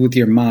messes with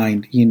your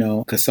mind.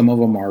 Because some of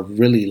them are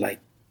really like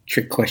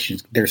trick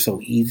questions. They're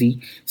so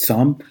easy.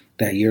 Some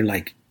that you're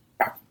like,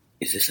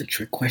 is this a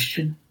trick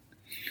question?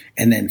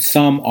 And then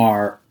some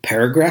are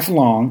paragraph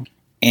long,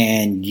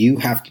 and you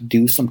have to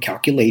do some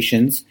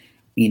calculations.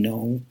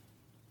 10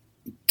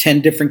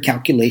 different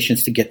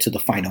calculations to get to the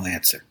final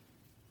answer.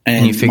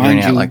 And you're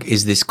figuring out, like,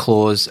 is this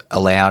clause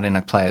allowed in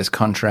a player's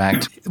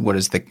contract?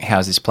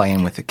 How's this play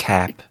in with the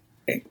cap?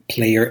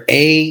 Player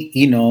A,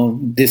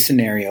 this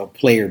scenario.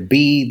 Player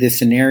B, this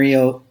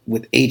scenario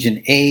with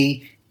agent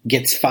A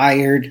gets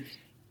fired.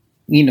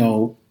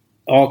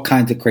 All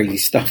kinds of crazy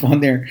stuff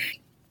on there.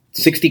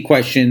 60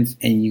 questions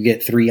and you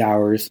get 3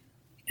 hours.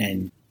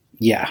 And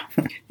yeah,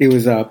 it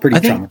was pretty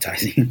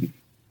traumatizing.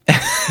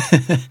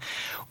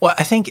 Well,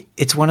 I think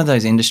it's one of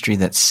those industry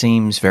that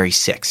seems very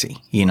sexy.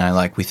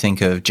 Like we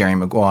think of Jerry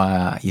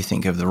Maguire, you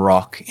think of The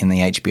Rock in the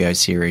HBO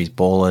series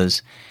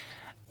Ballers.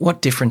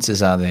 What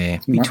differences are there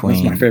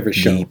between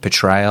the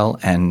portrayal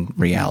and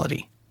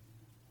reality?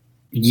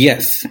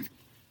 Yes,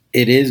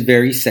 it is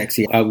very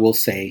sexy, I will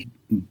say.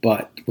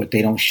 But what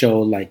they don't show,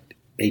 like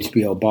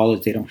HBO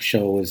Ballers, they don't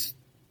show is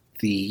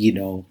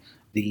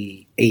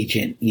the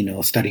agent,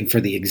 studying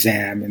for the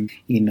exam and,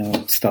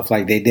 stuff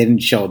like they didn't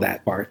show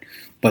that part.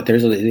 But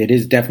it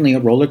is definitely a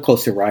roller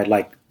coaster ride,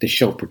 like the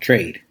show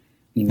portrayed.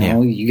 You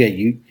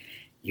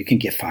can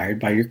get fired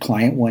by your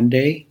client one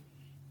day,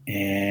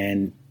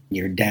 and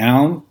you're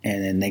down,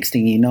 and then next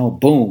thing you know,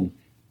 boom,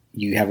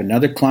 you have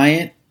another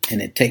client, and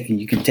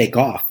you can take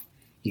off.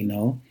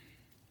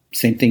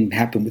 Same thing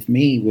happened with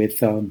me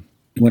with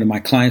one of my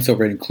clients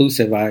over at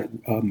Inclusive,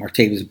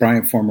 Martavis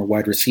Bryant, former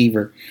wide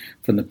receiver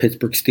from the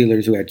Pittsburgh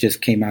Steelers, who had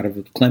just came out of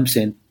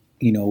Clemson.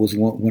 Was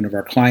one of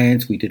our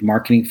clients. We did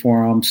marketing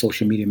for him,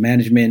 social media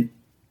management,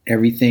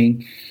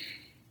 everything.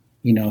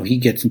 He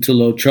gets into a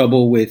little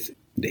trouble with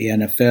the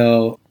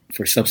NFL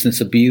for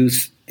substance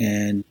abuse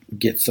and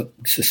gets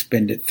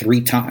suspended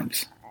 3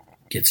 times.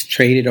 Gets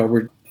traded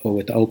over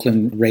with the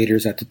Oakland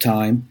Raiders at the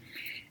time.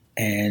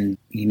 And,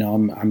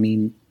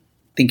 I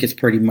think it's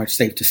pretty much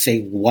safe to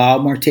say while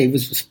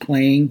Martavis was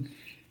playing,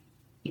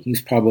 he was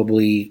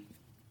probably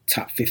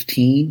top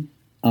 15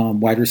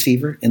 wide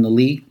receiver in the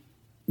league.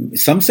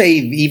 Some say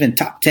even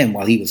top 10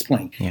 while he was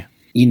playing. Yeah.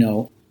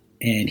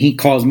 And he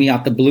calls me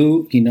out the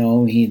blue.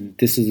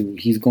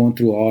 He's going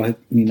through all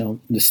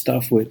the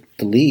stuff with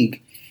the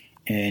league,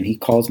 and he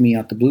calls me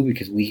out the blue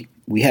because we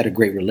had a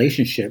great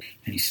relationship.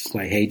 And he's just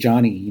like, "Hey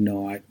Johnny,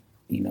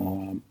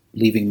 I'm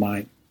leaving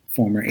my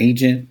former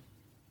agent,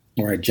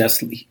 or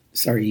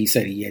he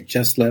said he had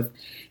just left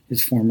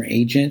his former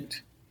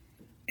agent,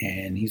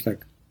 and he's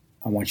like,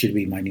 I want you to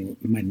be my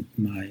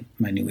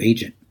new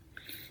agent."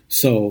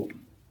 So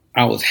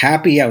I was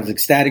happy, I was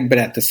ecstatic, but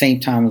at the same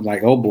time, I was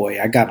like, oh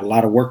boy, I got a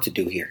lot of work to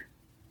do here.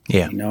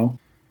 Yeah.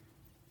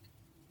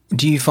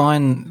 Do you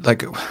find,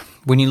 like,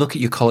 when you look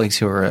at your colleagues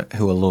who are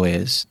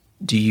lawyers,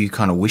 do you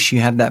kind of wish you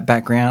had that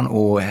background,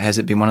 or has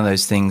it been one of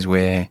those things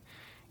where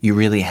you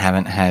really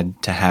haven't had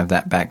to have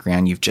that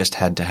background, you've just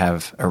had to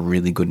have a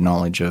really good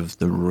knowledge of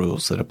the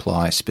rules that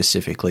apply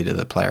specifically to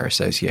the player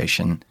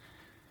association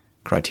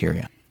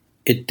criteria?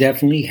 It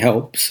definitely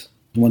helps.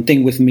 One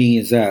thing with me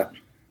is that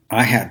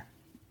I had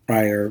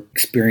prior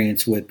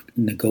experience with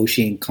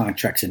negotiating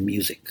contracts in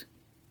music.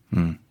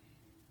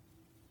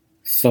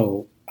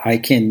 So I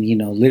can,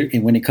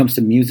 and when it comes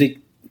to music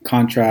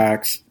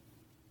contracts,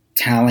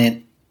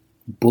 talent,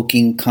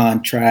 booking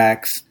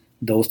contracts,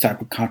 those type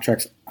of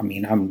contracts, I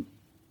can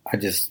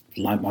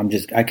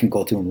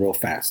go through them real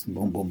fast.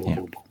 Boom, boom, boom,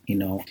 boom,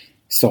 boom,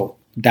 So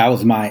that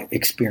was my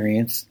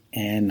experience.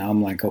 And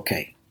I'm like,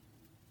 okay,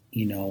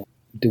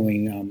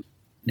 doing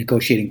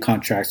negotiating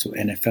contracts with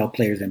NFL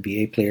players,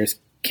 NBA players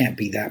can't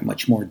be that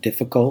much more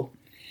difficult.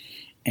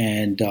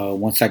 And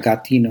once I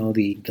got, the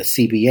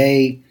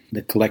CBA,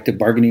 the collective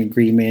bargaining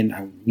agreement,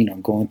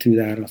 I'm going through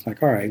that. I was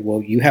like, all right,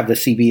 well, you have the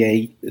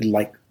CBA,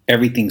 like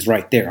everything's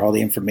right there. All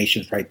the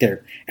information's right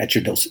there at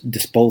your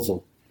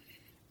disposal.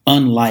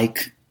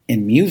 Unlike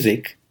in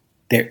music,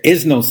 there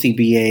is no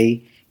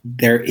CBA.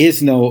 there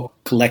is no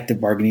collective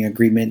bargaining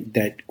agreement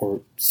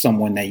or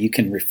someone that you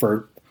can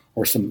refer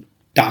or some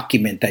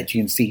document that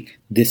you can see.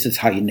 This is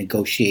how you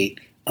negotiate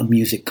a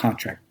music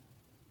contract.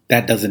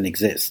 That doesn't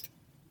exist.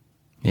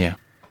 Yeah.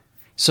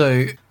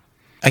 So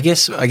I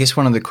guess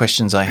one of the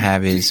questions I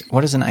have is,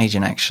 what does an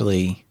agent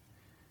actually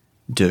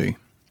do?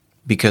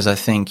 Because I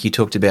think you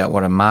talked about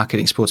what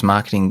a sports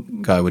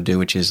marketing guy would do,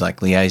 which is like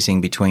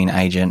liaising between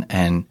agent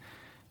and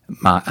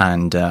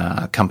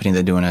company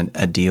they're doing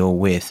a deal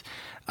with.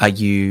 Are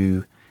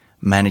you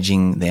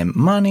managing their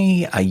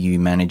money? Are you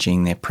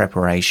managing their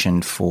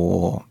preparation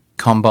for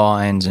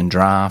combines and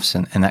drafts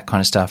and that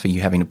kind of stuff? Are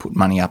you having to put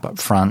money up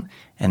front?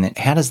 And then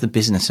how does the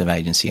business of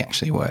agency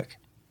actually work?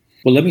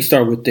 Well, let me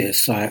start with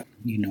this. I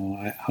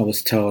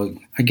was told,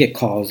 I get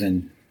calls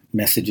and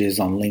messages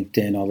on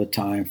LinkedIn all the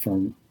time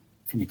from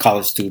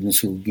college students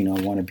who,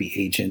 want to be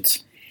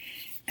agents.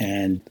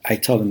 And I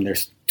tell them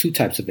there's two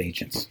types of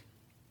agents.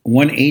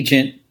 One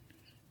agent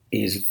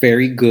is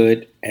very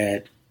good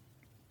at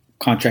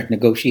contract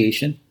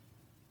negotiation,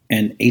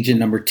 and agent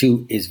number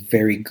two is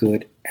very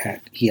good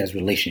he has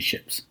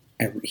relationships.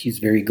 He's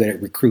very good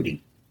at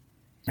recruiting.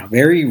 Now,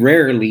 very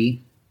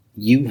rarely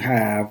you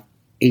have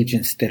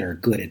agents that are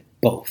good at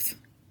both.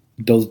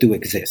 Those do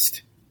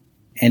exist.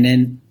 And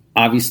then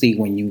obviously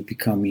when you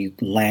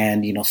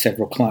land,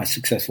 several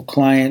successful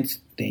clients,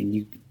 then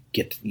you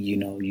get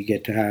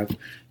to have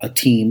a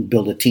team,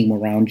 build a team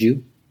around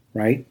you,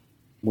 right?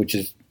 Which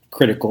is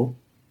critical.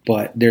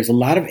 But there's a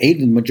lot of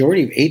agents, the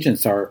majority of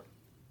agents are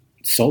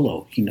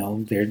solo,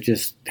 they're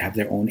just have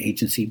their own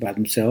agency by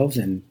themselves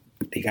and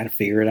they got to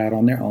figure it out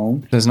on their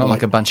own. There's not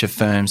like a bunch of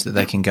firms that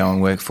they can go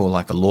and work for,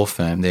 like a law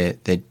firm. They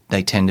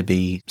tend to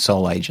be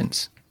sole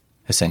agents,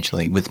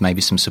 essentially, with maybe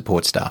some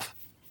support staff.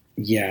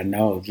 Yeah,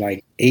 no,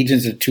 like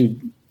agents are two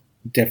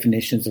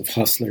definitions of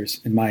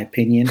hustlers, in my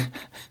opinion.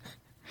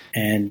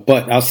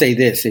 But I'll say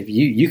this, if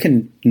you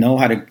can know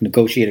how to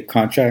negotiate a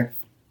contract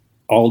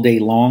all day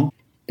long,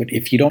 but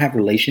if you don't have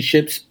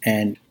relationships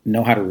and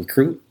know how to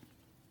recruit,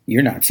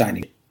 you're not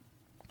signing it.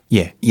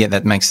 Yeah,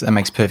 that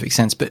makes perfect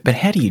sense. But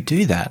how do you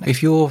do that?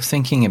 If you're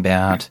thinking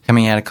about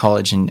coming out of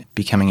college and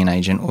becoming an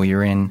agent, or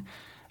you're in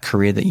a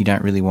career that you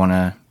don't really want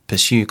to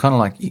pursue, kind of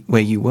like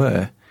where you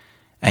were,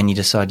 and you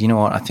decide, you know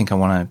what, I think I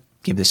want to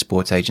give this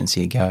sports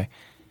agency a go.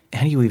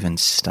 How do you even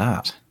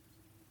start?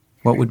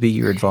 What would be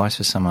your advice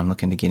for someone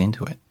looking to get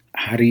into it?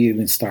 How do you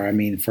even start? I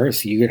mean,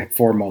 first,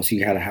 foremost,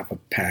 you got to have a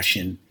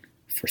passion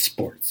for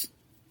sports.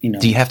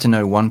 Do you have to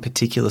know one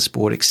particular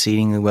sport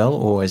exceedingly well,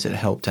 or does it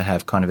help to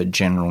have kind of a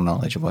general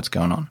knowledge of what's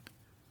going on?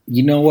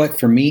 You know what?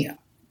 For me,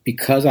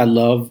 because I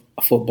love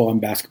football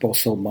and basketball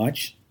so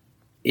much,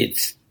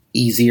 it's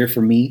easier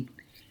for me.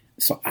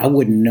 So I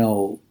wouldn't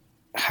know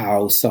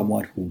how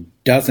someone who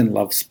doesn't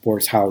love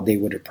sports, how they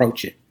would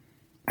approach it.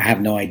 I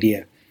have no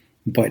idea.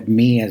 But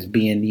me as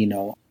being,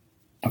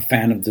 a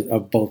fan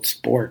of both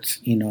sports,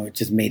 it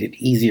just made it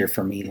easier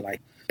for me.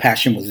 Like,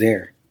 passion was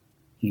there.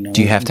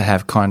 Do you have to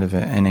have kind of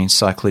an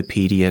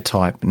encyclopedia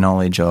type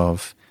knowledge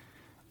of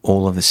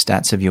all of the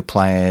stats of your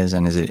players?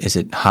 And is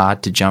it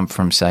hard to jump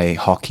from, say,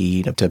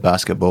 hockey to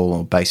basketball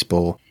or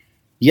baseball?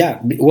 Yeah,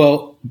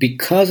 well,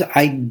 because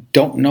I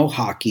don't know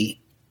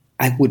hockey,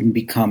 I wouldn't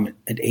become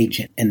an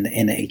agent in the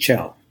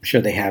NHL. I'm sure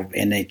they have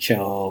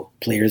NHL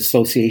Players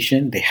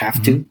Association. They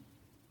have to.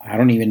 I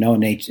don't even know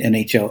an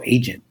NHL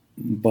agent,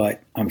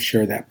 but I'm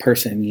sure that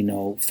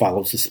person,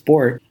 follows the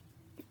sport.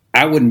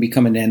 I wouldn't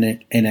become an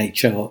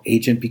NHL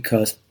agent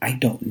because I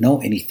don't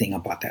know anything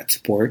about that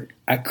sport.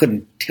 I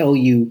couldn't tell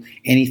you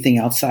anything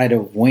outside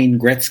of Wayne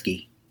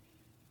Gretzky.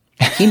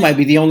 He might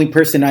be the only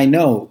person I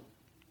know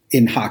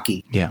in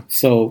hockey. Yeah.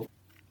 So,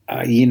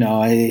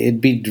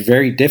 it'd be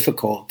very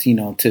difficult,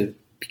 to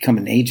become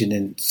an agent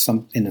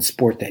in a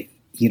sport that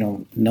you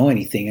don't know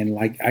anything.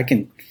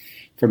 And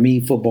for me,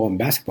 football and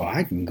basketball,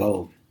 I can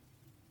go.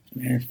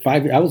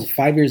 I was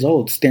 5 years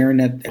old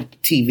staring at the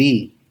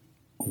TV.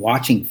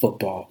 Watching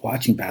football,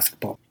 watching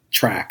basketball,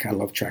 track. I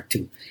love track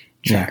too.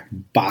 Track,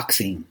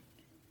 boxing,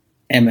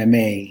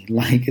 MMA.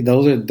 Like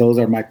those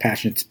are my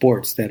passionate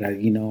sports that I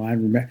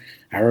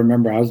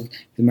remember. As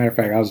a matter of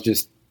fact, I was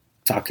just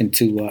talking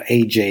to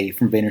AJ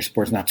from Vayner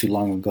Sports not too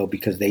long ago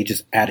because they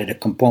just added a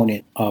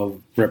component of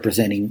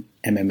representing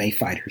MMA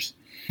fighters.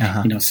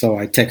 So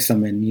I text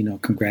him and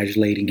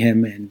congratulating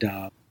him, and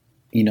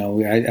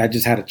I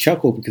just had a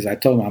chuckle because I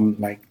told him,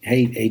 I'm like,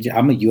 hey AJ,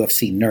 I'm a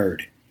UFC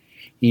nerd.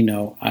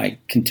 I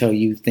can tell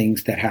you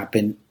things that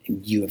happen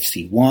in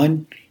UFC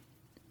 1,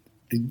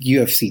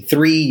 UFC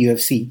 3,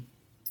 UFC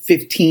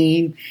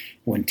 15,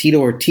 when Tito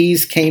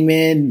Ortiz came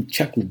in,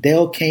 Chuck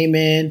Liddell came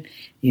in,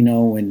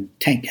 when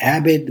Tank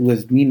Abbott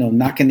was,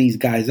 knocking these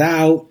guys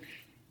out.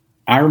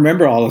 I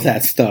remember all of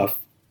that stuff,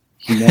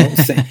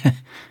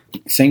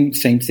 Same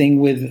thing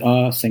with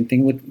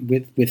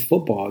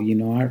football.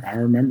 I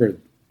remember,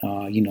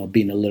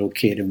 being a little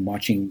kid and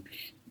watching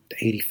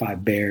the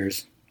 85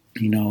 Bears,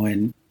 and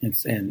during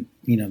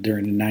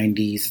the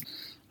 90s,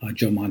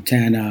 Joe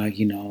Montana,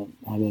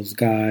 all those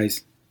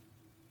guys.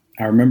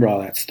 I remember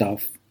all that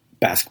stuff.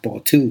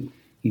 Basketball too.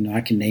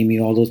 I can name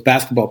you all those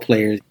basketball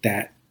players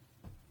that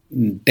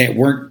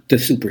weren't the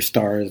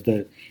superstars,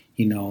 the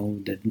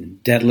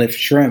deadlift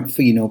shrimp,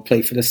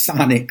 play for the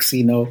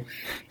Sonics,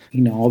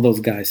 all those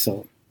guys.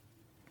 So,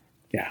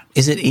 yeah.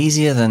 Is it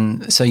easier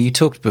so you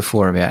talked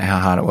before about how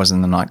hard it was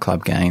in the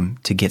nightclub game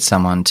to get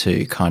someone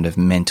to kind of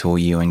mentor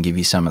you and give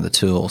you some of the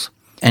tools.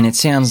 And it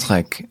sounds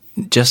like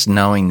just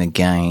knowing the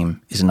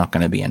game is not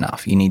going to be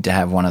enough. You need to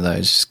have one of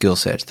those skill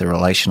sets, the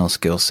relational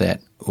skill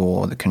set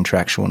or the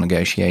contractual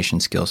negotiation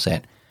skill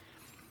set.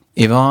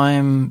 If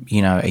I'm,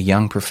 a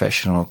young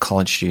professional,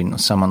 college student, or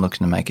someone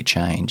looking to make a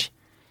change,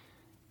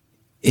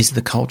 is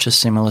the culture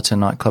similar to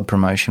nightclub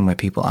promotion where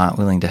people aren't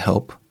willing to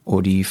help?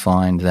 Or do you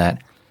find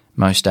that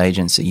most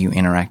agents that you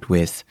interact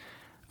with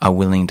are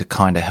willing to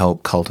kind of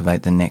help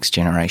cultivate the next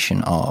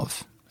generation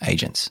of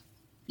agents?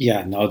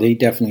 Yeah, no, they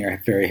definitely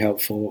are very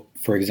helpful.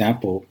 For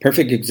example,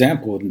 perfect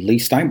example, Lee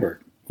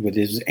Steinberg with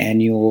his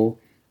annual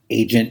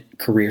agent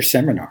career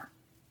seminar.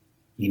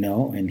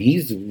 And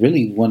he's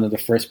really one of the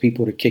first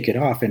people to kick it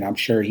off. And I'm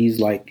sure he's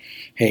like,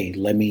 hey,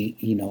 let me,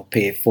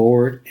 pay it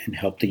forward and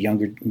help the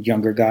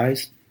younger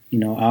guys,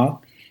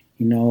 out,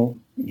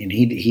 and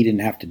he didn't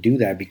have to do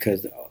that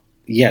because,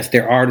 yes,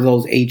 there are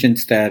those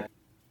agents that,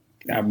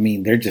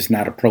 they're just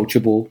not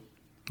approachable.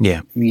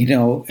 Yeah.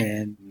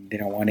 And they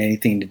don't want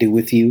anything to do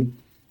with you.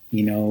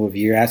 If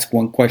you ask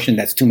one question,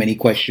 that's too many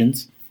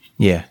questions.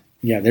 Yeah.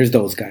 Yeah, there's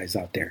those guys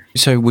out there.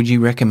 So would you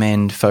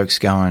recommend folks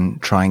go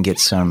and try and get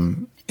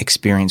some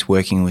experience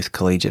working with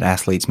collegiate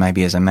athletes,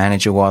 maybe as a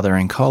manager while they're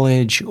in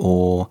college,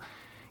 or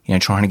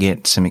trying to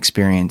get some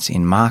experience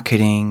in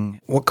marketing?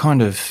 What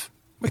kind of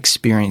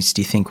experience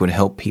do you think would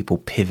help people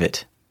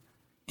pivot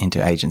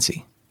into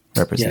agency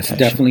representation?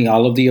 Yes, definitely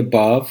all of the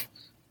above.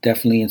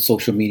 Definitely in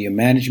social media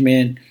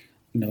management.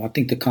 I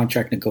think the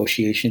contract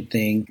negotiation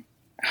thing,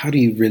 how do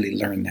you really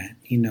learn that?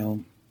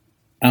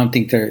 I don't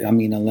think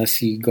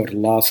unless you go to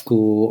law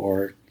school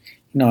or,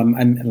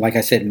 I'm like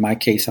I said, in my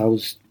case, I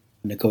was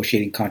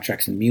negotiating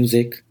contracts in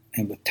music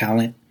and with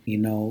talent,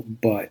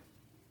 but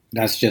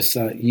that's just,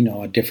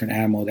 a different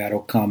animal that'll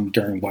come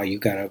during while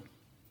you're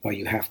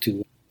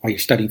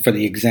studying for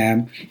the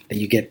exam, then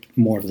you get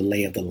more of the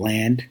lay of the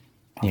land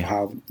of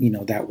how,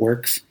 that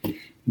works.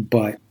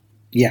 But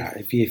yeah,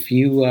 if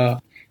you,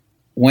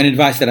 one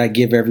advice that I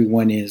give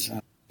everyone is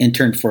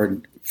intern for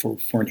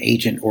an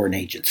agent or an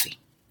agency.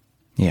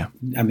 Yeah.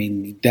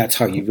 That's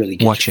how you really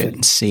get watch your it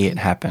and see it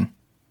happen.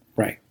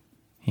 Right.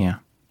 Yeah.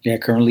 Yeah,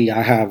 currently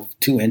I have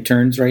 2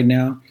 interns right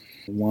now,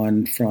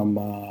 one from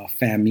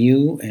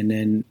FAMU and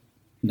then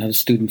another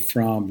student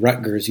from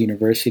Rutgers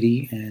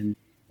University, and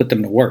put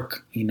them to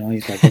work.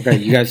 He's like, okay,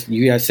 you guys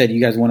said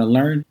you guys want to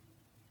learn.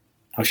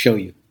 I'll show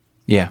you.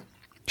 Yeah.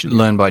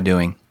 Learn by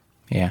doing.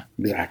 Yeah.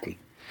 Exactly.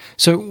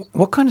 So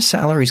what kind of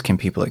salaries can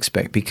people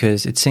expect?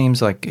 Because it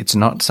seems like it's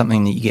not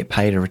something that you get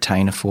paid a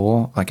retainer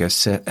for, like a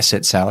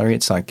set salary.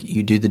 It's like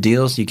you do the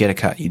deals, you get a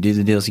cut. You do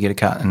the deals, you get a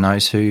cut. And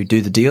those who do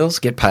the deals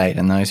get paid.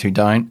 And those who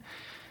don't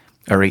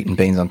are eating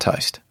beans on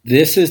toast.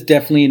 This is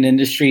definitely an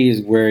industry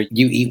is where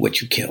you eat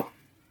what you kill.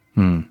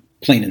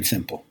 Plain and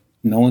simple.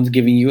 No one's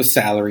giving you a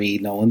salary.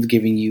 No one's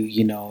giving you,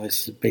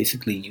 it's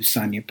basically you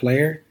sign your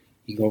player,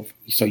 you go.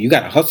 So you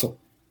got to hustle.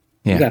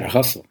 Yeah. You got to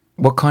hustle.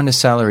 What kind of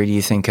salary do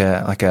you think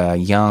a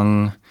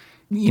young,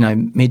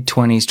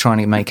 mid-20s trying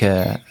to make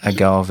a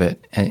go of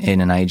it in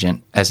an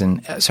agent, as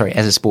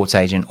a sports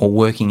agent or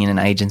working in an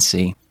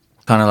agency,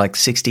 kind of like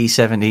 60,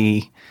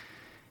 70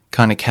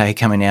 kind of K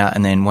coming out,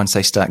 and then once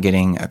they start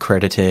getting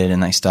accredited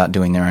and they start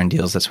doing their own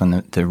deals, that's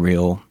when the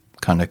real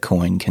kind of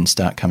coin can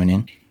start coming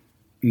in?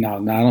 No,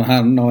 I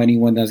don't know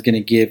anyone that's going to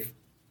give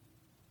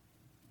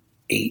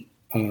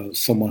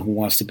someone who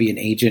wants to be an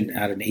agent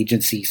at an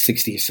agency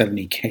 60 or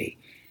 70 K.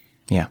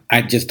 Yeah.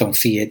 I just don't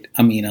see it.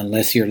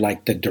 Unless you're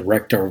like the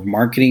director of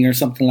marketing or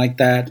something like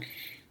that.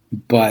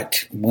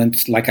 But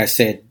once, like I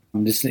said,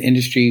 this is an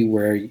industry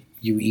where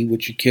you eat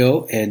what you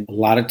kill. And a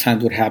lot of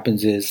times what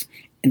happens is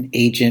an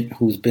agent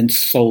who's been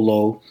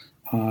solo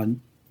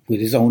with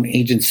his own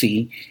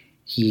agency,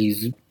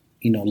 he's,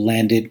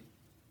 landed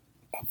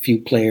a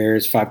few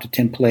players, 5 to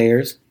 10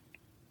 players,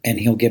 and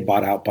he'll get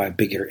bought out by a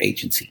bigger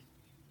agency.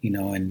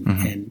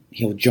 And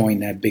he'll join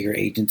that bigger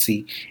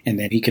agency, and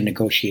then he can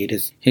negotiate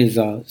his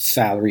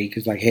salary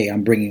because, like, hey,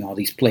 I'm bringing all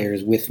these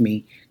players with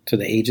me to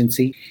the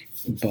agency.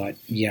 But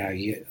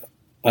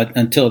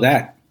until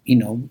that,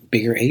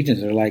 bigger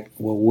agents are like,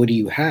 well, what do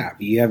you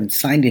have? You haven't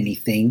signed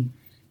anything,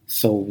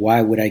 so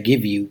why would I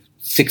give you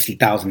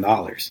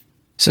 $60,000?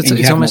 So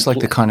it's almost like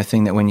the kind of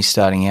thing that when you're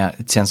starting out,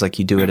 it sounds like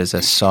you do it as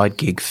a side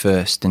gig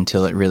first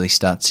until it really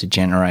starts to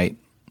generate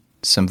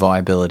some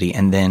viability,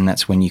 and then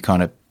that's when you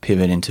kind of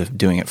pivot into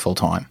doing it full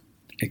time.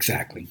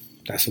 Exactly.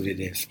 That's what it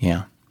is.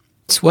 Yeah.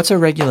 So what's a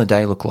regular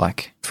day look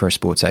like for a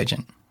sports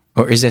agent?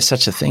 Or is there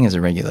such a thing as a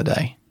regular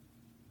day?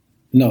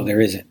 No, there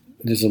isn't.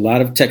 There's a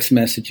lot of text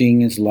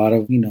messaging. There's a lot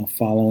of,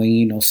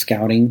 following,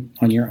 scouting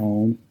on your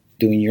own,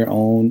 doing your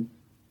own,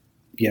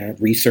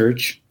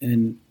 research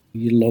in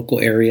your local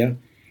area.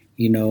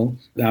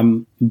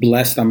 I'm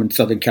blessed. I'm in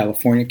Southern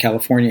California.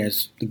 California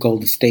is the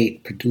Golden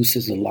State,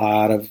 produces a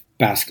lot of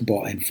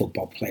basketball and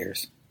football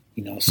players.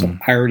 So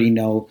I already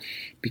know,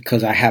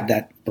 because I have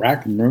that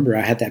remember,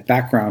 I had that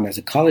background as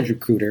a college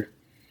recruiter.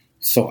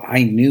 So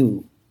I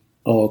knew,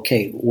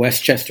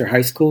 Westchester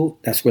High School,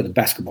 that's where the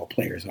basketball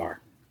players are.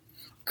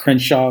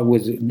 Crenshaw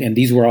was, and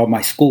these were all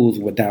my schools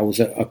that I was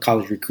a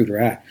college recruiter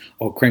at.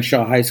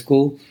 Crenshaw High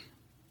School,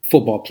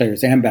 football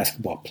players and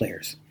basketball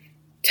players.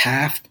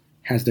 Taft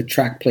has the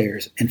track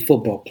players and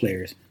football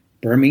players.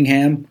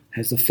 Birmingham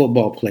has the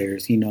football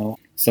players,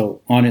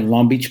 So on in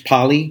Long Beach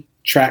Poly,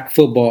 track,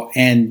 football,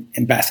 and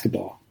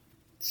basketball.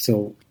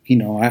 So,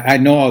 I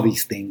know all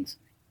these things.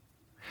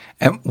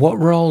 And what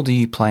role do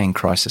you play in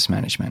crisis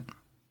management?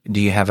 Do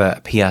you have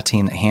a PR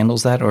team that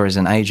handles that, or as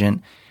an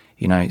agent,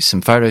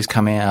 some photos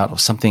come out or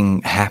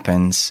something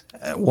happens?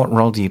 What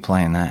role do you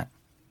play in that?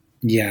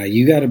 Yeah,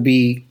 you got to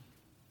be.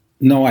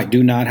 No, I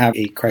do not have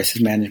a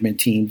crisis management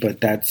team,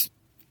 but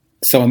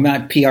so I'm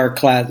not PR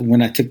class.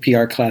 When I took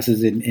PR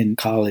classes in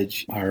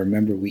college, I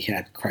remember we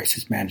had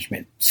crisis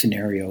management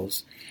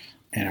scenarios,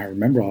 and I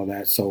remember all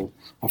that. So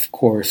of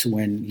course,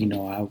 when,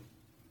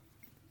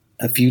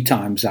 a few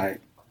times I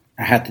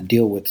had to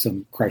deal with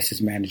some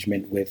crisis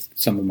management with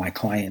some of my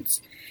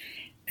clients,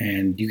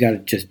 and you got to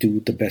just do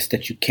the best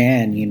that you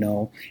can,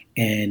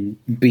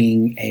 and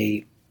being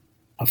a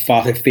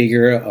father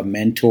figure, a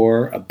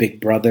mentor, a big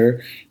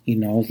brother,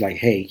 it's like,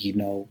 hey,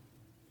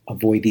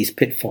 avoid these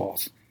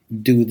pitfalls.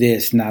 Do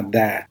this, not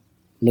that.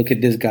 Look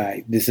at this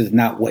guy. This is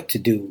not what to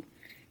do.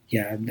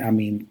 Yeah,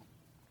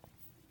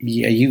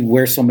 you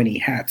wear so many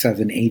hats as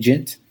an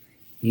agent,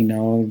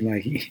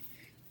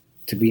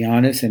 to be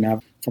honest.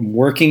 And from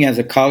working as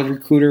a college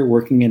recruiter,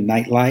 working in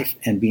nightlife,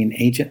 and being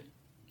an agent,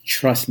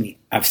 trust me,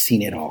 I've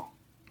seen it all.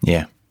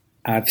 Yeah.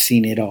 I've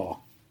seen it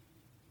all.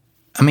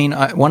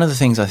 One of the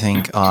things I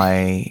think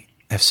I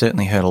have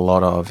certainly heard a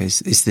lot of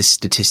is this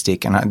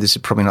statistic, and this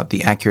is probably not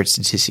the accurate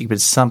statistic, but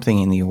it's something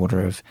in the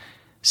order of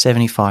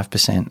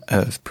 75%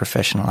 of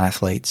professional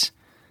athletes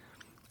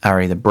are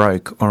either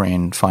broke or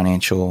in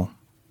financial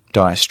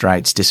dire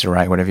straits,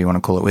 disarray, whatever you want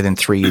to call it, within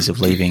 3 years of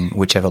leaving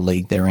whichever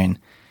league they're in.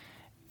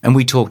 And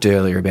we talked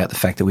earlier about the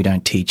fact that we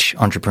don't teach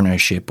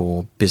entrepreneurship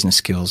or business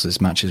skills as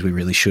much as we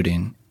really should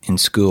in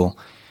school.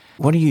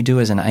 What do you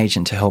do as an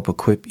agent to help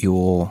equip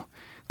your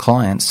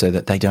clients so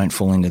that they don't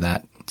fall into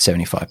that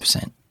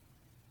 75%?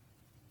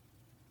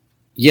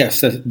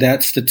 Yes,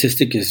 that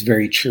statistic is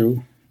very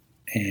true.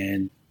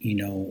 And,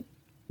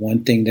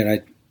 one thing that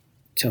I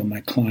tell my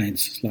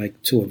clients is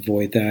like to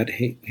avoid that.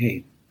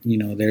 Hey,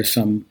 there's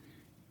some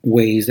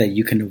ways that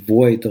you can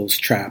avoid those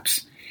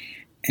traps.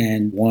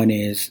 And one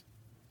is,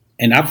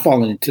 and I've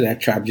fallen into that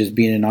trap just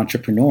being an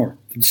entrepreneur,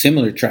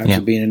 similar traps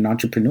of being an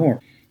entrepreneur.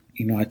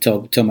 I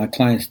tell my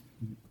clients,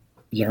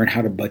 learn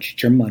how to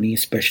budget your money,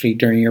 especially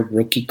during your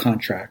rookie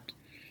contract.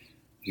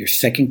 Your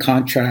second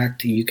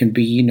contract, you can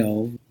be,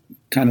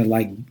 kind of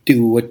like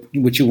do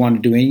what you want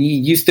to do. And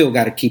you still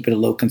got to keep it a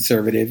little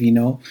conservative,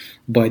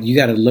 but you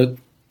got to look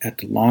at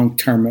the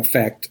long-term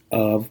effect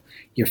of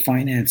your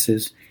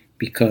finances,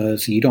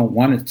 because you don't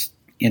want to.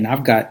 And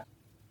I've got,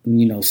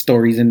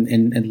 stories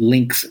and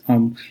links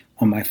on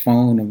my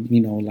phone of,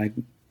 like,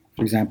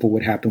 for example,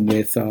 what happened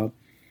with the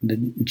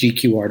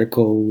GQ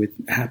article, what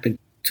happened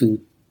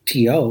to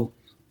T.O.,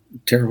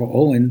 Terrell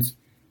Owens.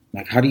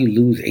 Like, how do you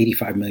lose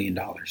 $85 million?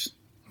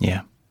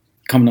 Yeah.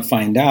 Come to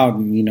find out,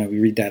 you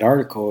read that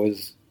article,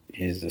 is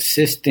his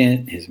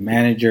assistant, his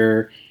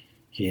manager,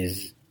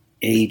 his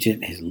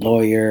agent, his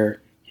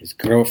lawyer, his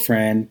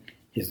girlfriend,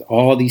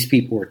 all these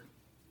people were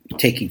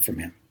taking from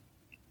him.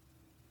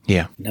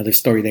 Yeah. Another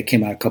story that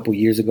came out a couple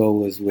years ago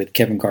was with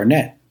Kevin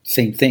Garnett.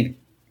 Same thing.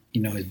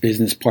 His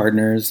business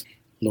partners,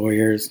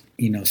 lawyers,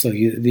 so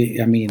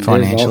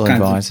financial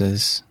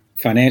advisors.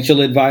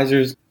 Financial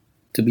advisors.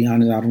 To be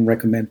honest, I don't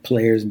recommend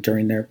players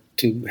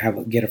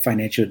get a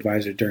financial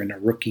advisor during their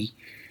rookie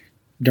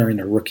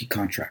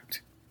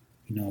contract.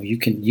 You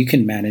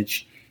can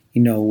manage,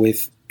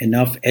 with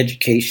enough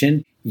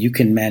education, you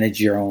can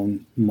manage your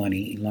own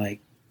money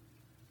like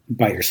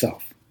by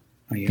yourself.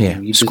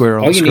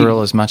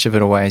 Squirrel as much of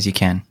it away as you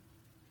can.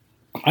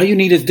 All you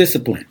need is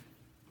discipline.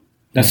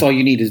 That's all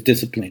you need is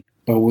discipline.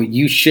 But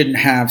you shouldn't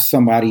have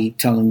somebody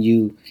telling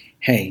you,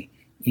 hey,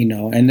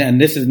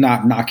 and this is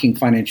not knocking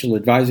financial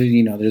advisors.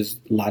 There's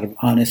a lot of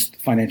honest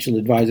financial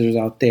advisors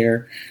out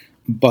there,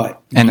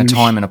 and a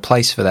time and a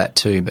place for that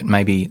too. But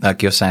maybe,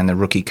 like you're saying, the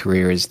rookie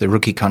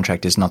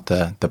contract is not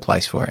the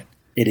place for it.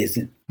 It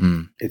isn't.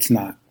 It's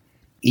not.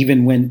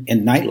 Even when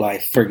in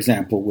nightlife, for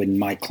example, when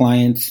my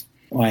clients,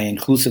 my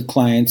inclusive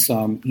clients,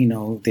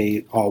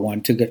 they all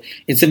want to go.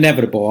 It's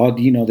inevitable.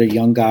 They're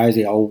young guys.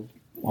 They all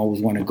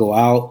always want to go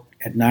out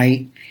at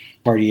night,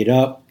 party it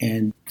up.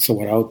 And so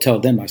what I would tell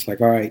them, I was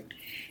like, all right,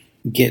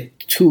 get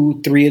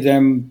 2, 3 of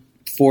them,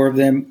 4 of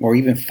them, or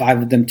even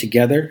 5 of them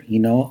together.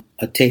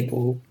 A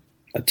table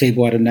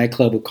at a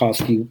nightclub would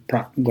cost you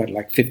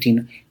like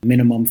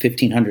minimum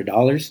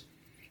 $1,500,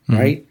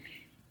 right?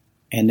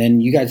 And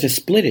then you guys just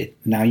split it.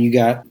 Now you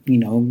got,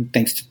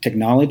 thanks to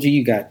technology,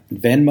 you got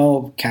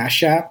Venmo,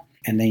 Cash App,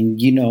 and then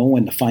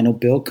when the final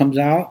bill comes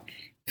out,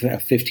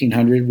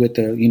 1500 with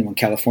the, in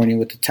California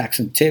with the tax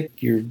and tip,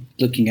 you're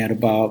looking at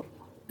about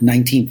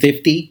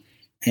 1950,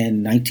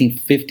 and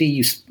 1950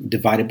 you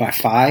divide it by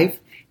 5,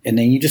 and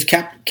then you just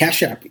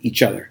cash app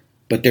each other.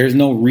 But there's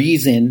no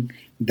reason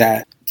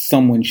that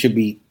someone should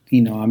be,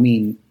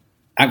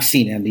 I've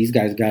seen it. These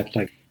guys got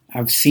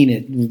I've seen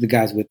it, the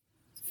guys with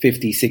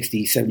 50,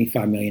 60,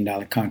 $75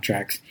 million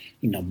contracts,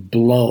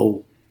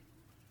 blow,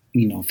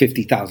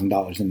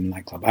 $50,000 in the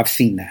nightclub. I've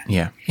seen that.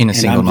 Yeah. In a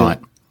single night.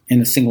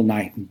 In a single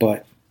night.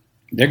 But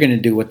they're going to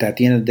do what, at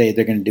the end of the day,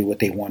 they're going to do what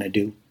they want to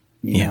do,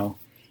 you know?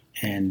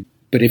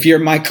 But if you're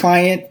my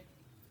client,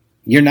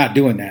 you're not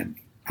doing that.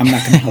 I'm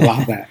not going to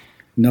allow that.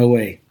 No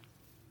way.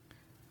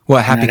 Well,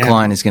 a happy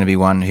client is going to be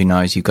one who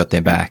knows you've got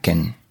their back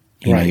and,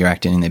 you know, you're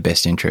acting in their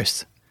best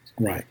interests.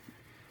 Right.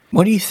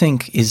 What do you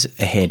think is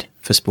ahead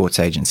for sports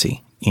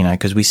agency?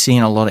 Because we see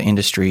in a lot of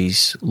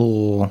industries,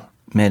 law,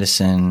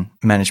 medicine,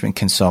 management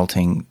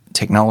consulting,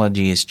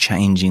 technology is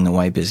changing the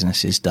way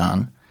business is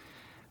done.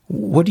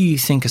 What do you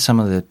think are some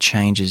of the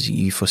changes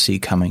you foresee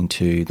coming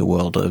to the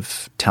world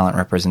of talent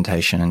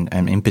representation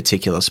and in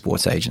particular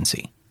sports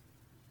agency?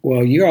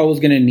 Well, you're always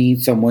going to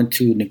need someone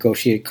to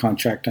negotiate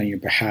contract on your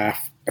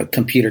behalf. A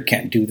computer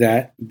can't do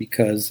that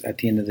because at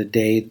the end of the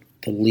day,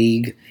 the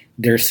league,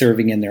 they're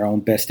serving in their own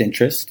best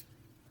interest,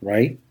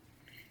 right?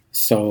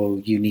 So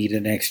you need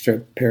an extra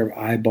pair of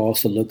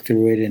eyeballs to look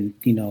through it and,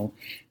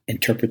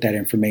 interpret that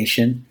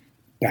information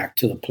back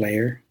to the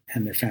player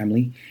and their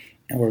family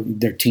or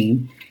their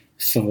team.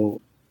 So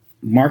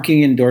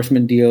marketing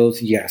endorsement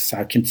deals, yes,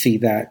 I can see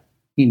that.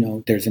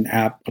 There's an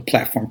app, a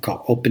platform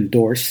called Open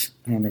Doors.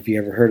 I don't know if you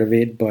ever heard of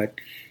it, but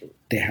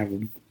they have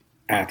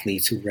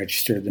athletes who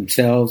register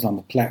themselves on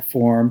the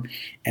platform.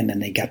 And then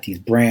they got these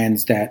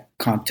brands that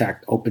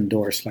contact Open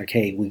Doors like,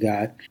 hey,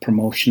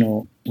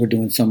 we're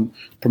doing some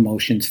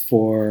promotions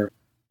for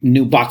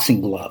new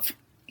boxing glove.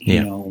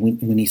 We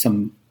need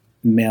some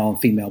male and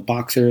female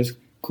boxers.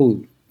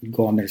 Cool. You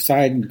go on their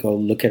site and go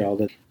look at all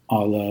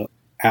the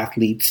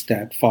athletes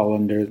that fall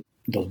under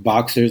those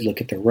boxers,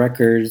 look at their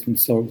records. And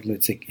so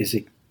is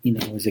it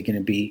going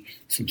to be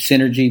some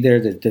synergy there?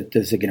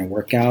 Is it going to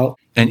work out?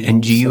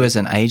 And do you as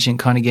an agent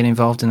kind of get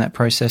involved in that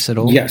process at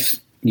all?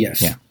 Yes,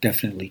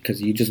 definitely.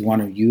 Because you just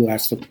want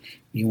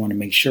to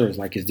make sure,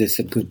 is this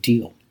a good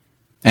deal?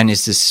 And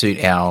does this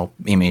suit our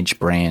image,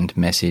 brand,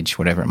 message,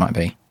 whatever it might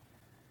be?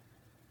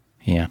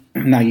 Yeah.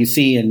 Now you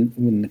see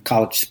in the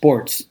college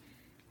sports,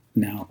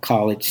 now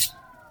college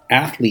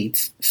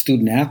athletes,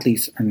 student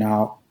athletes are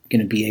now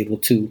going to be able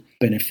to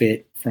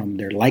benefit from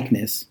their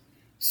likeness.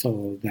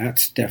 So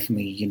that's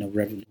definitely,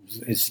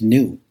 it's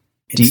new.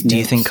 Do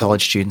you think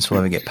college students will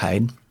ever get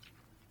paid?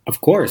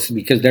 Of course,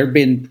 because they're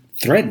being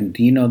threatened.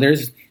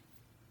 There's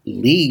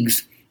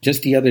leagues.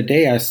 Just the other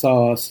day, I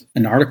saw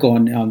an article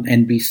on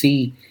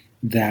NBC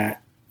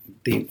that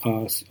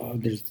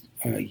there's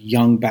a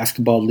young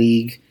basketball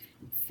league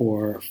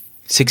for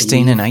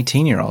 16 and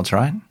 18-year-olds,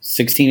 right?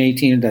 16,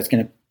 18,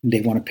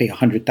 they want to pay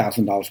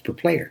 $100,000 per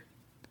player.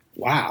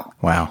 Wow.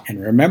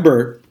 And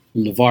remember,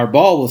 LeVar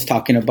Ball was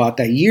talking about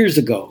that years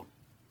ago.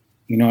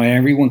 And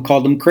everyone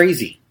called him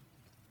crazy.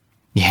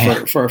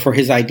 Yeah. For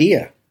his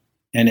idea.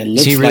 And it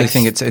looks so you really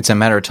think it's a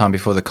matter of time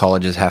before the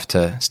colleges have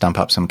to stump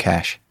up some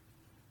cash?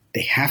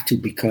 They have to,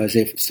 because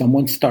if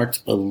someone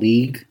starts a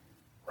league,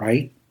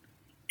 right,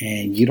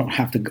 and you don't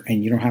have to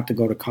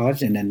go to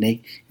college, and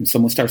then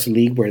someone starts a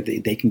league where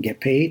they can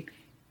get paid,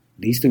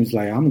 these students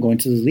I'm going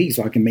to the league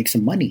so I can make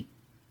some money,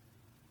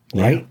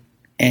 right?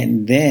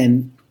 And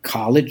then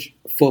college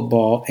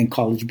football and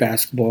college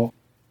basketball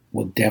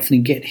will definitely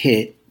get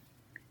hit,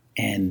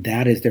 and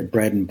that is their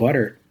bread and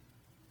butter.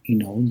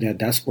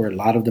 That's where a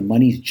lot of the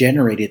money is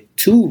generated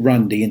to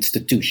run the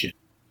institution.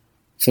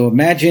 So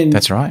imagine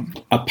that's right.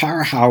 A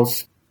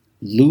powerhouse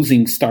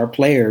losing star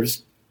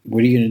players.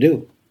 What are you going to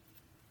do?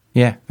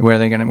 Yeah, when are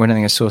they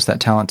going to source that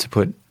talent to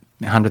put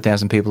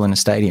 100,000 people in a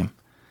stadium?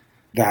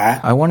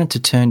 I wanted to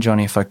turn,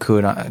 Johnny, if I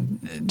could,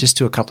 just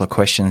to a couple of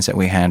questions that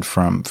we had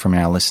from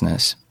our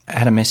listeners. I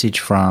had a message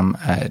from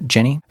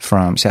Jenny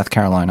from South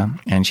Carolina,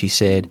 and she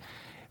said,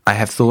 I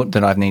have thought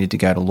that I've needed to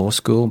go to law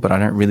school, but I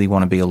don't really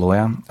want to be a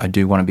lawyer. I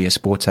do want to be a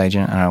sports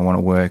agent, and I want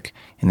to work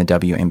in the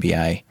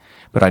WNBA,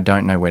 but I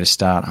don't know where to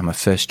start. I'm a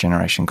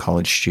first-generation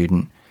college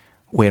student.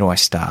 Where do I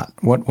start?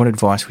 What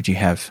advice would you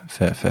have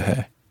for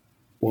her?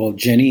 Well,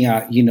 Jenny,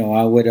 I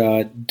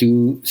would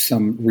do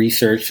some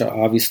research.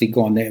 Obviously,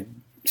 go on there,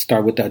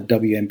 start with the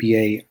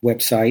WNBA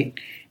website,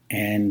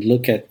 and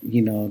look at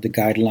the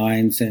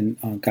guidelines and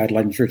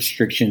guidelines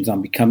restrictions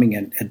on becoming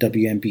a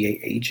WNBA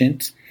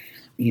agent.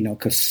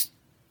 Because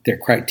their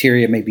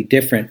criteria may be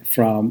different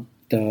from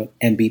the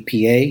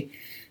NBPA.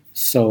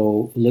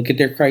 So look at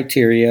their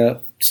criteria.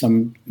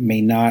 Some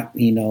may not,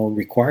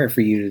 require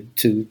for you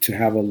to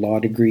have a law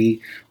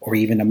degree or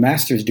even a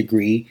master's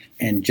degree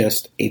and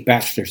just a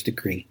bachelor's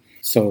degree.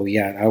 So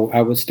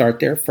I would start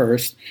there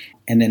first.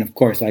 And then, of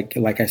course,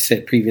 like I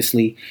said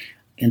previously,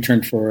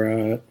 intern for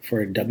a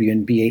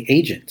WNBA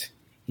agent,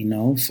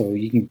 so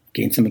you can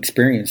gain some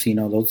experience.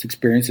 Those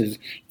experiences,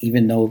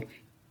 even though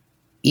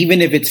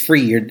even if it's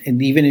free,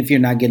 and even if you're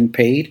not getting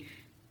paid,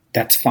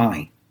 that's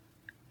fine.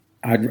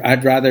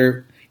 I'd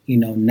rather,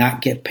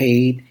 not get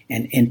paid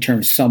and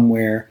intern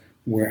somewhere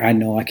where I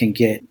know I can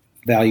get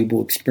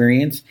valuable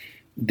experience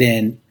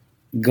than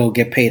go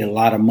get paid a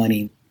lot of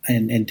money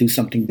and do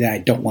something that I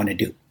don't want to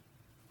do.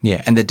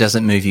 Yeah, and that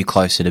doesn't move you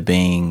closer to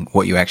being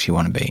what you actually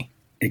want to be.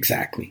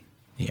 Exactly.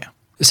 Yeah.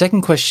 The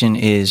second question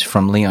is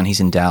from Leon.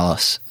 He's in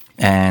Dallas,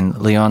 and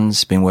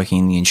Leon's been working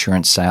in the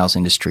insurance sales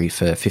industry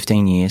for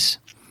 15 years.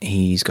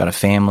 He's got a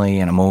family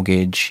and a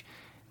mortgage,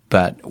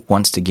 but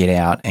wants to get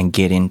out and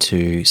get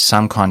into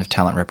some kind of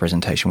talent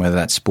representation, whether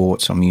that's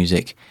sports or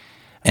music,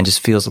 and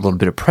just feels a little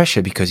bit of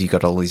pressure because you've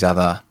got all these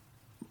other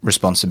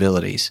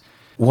responsibilities.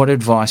 What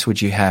advice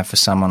would you have for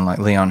someone like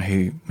Leon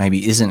who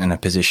maybe isn't in a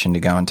position to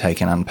go and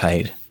take an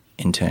unpaid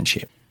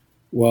internship?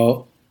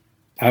 Well,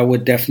 I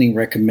would definitely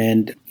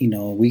recommend,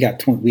 we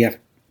have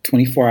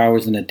 24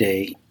 hours in a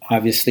day.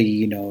 Obviously,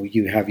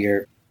 you have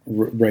your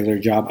regular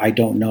job. I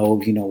don't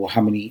know,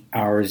 how many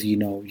hours,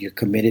 you're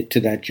committed to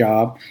that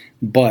job,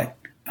 but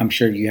I'm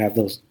sure you have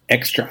those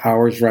extra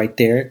hours right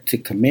there to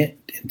commit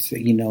and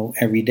say,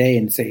 every day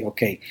and say,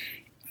 okay,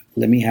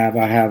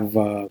 I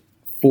have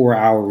 4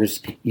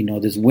 hours,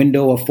 this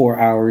window of 4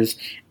 hours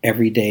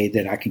every day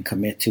that I can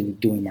commit to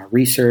doing my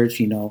research,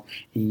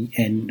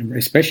 and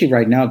especially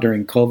right now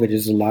during COVID,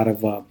 there's a lot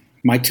of,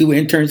 my 2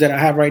 interns that I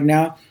have right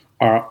now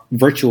are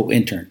virtual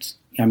interns.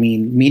 I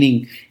mean,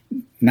 meaning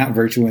not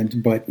virtual,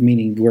 but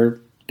meaning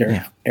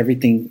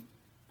everything,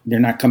 they're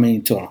not coming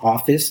into our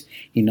office.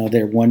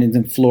 They're one is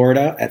in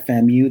Florida at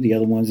FAMU, the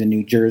other one's in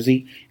New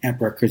Jersey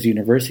at Rutgers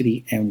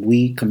University, and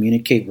we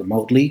communicate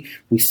remotely.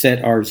 We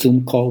set our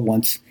Zoom call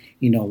once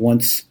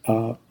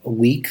a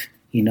week,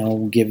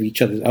 give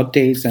each other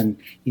updates. And,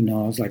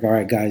 I was like, all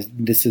right, guys,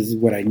 this is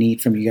what I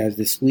need from you guys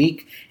this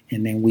week.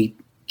 And then we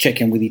check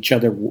in with each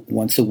other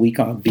once a week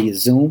via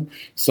Zoom.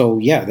 So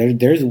yeah,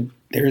 there's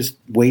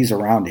ways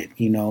around it.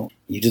 You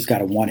just got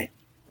to want it.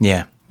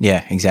 Yeah,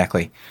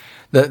 exactly.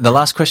 The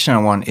last question I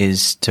want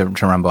is to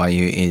run by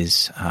you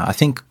is, I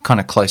think, kind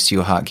of close to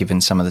your heart,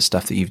 given some of the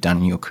stuff that you've done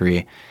in your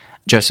career.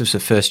 Joseph's a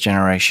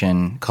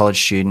first-generation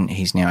college student.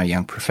 He's now a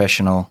young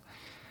professional,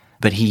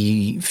 but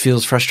he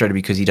feels frustrated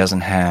because he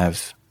doesn't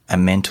have a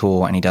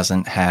mentor and he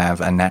doesn't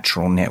have a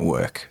natural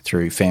network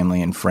through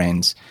family and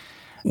friends.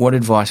 What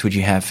advice would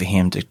you have for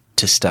him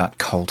to start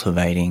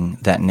cultivating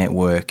that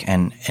network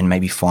and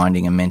maybe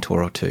finding a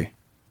mentor or two?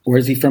 Where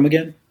is he from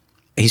again?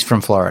 He's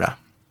from Florida.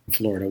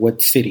 Florida.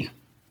 What city?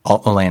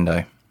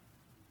 Orlando.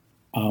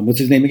 What's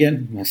his name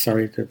again?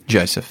 Sorry.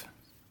 Joseph.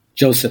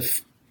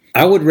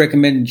 I would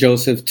recommend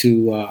Joseph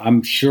to,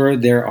 I'm sure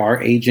there are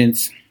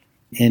agents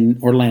in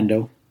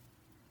Orlando,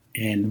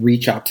 and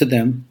reach out to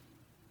them.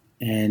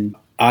 And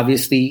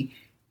obviously,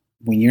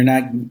 when you're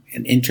not an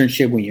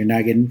internship, when you're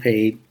not getting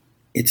paid,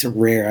 it's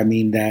rare. I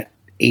mean, that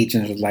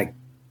agents are like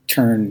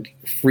turned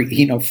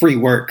free, free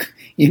work,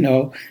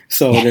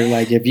 So they're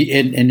like, if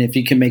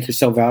you can make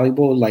yourself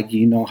valuable, like,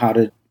 how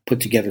to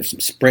put together some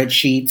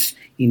spreadsheets,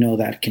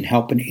 that can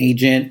help an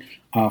agent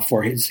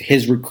for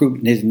his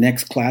recruitment, his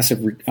next class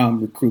of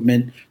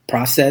recruitment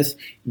process,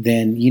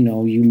 then,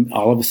 you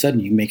all of a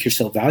sudden you make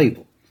yourself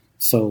valuable.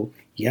 So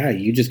yeah,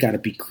 you just got to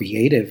be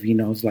creative.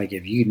 It's like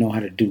if you know how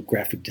to do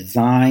graphic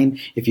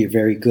design, if you're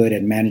very good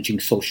at managing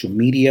social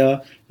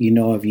media,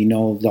 if you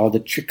know all the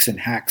tricks and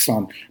hacks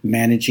on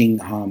managing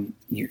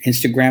your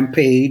Instagram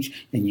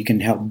page, and you can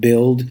help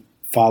build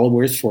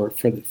followers for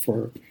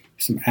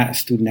some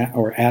student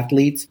or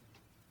athletes.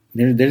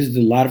 There's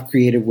a lot of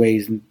creative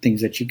ways and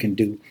things that you can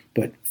do.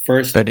 But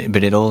first, but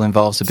it all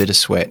involves a bit of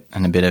sweat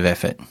and a bit of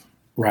effort.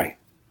 Right,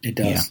 it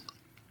does. Yeah.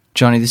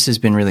 Johnny, this has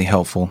been really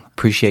helpful.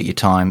 Appreciate your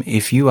time.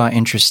 If you are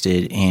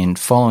interested in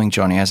following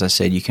Johnny, as I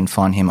said, you can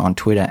find him on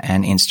Twitter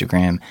and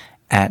Instagram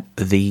at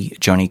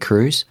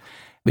 @TheJohnnyCruz.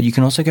 But you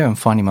can also go and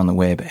find him on the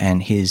web,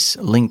 and his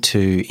link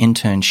to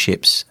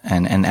internships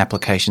and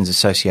applications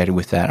associated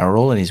with that are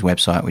all at his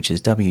website, which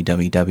is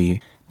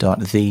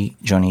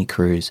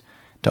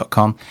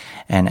www.thejohnnycruz.com.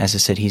 And as I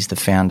said, he's the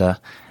founder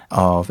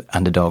of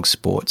Underdog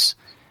Sports.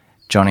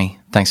 Johnny,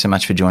 thanks so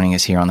much for joining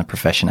us here on The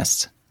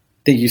Professionists.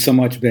 Thank you so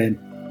much,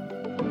 Ben.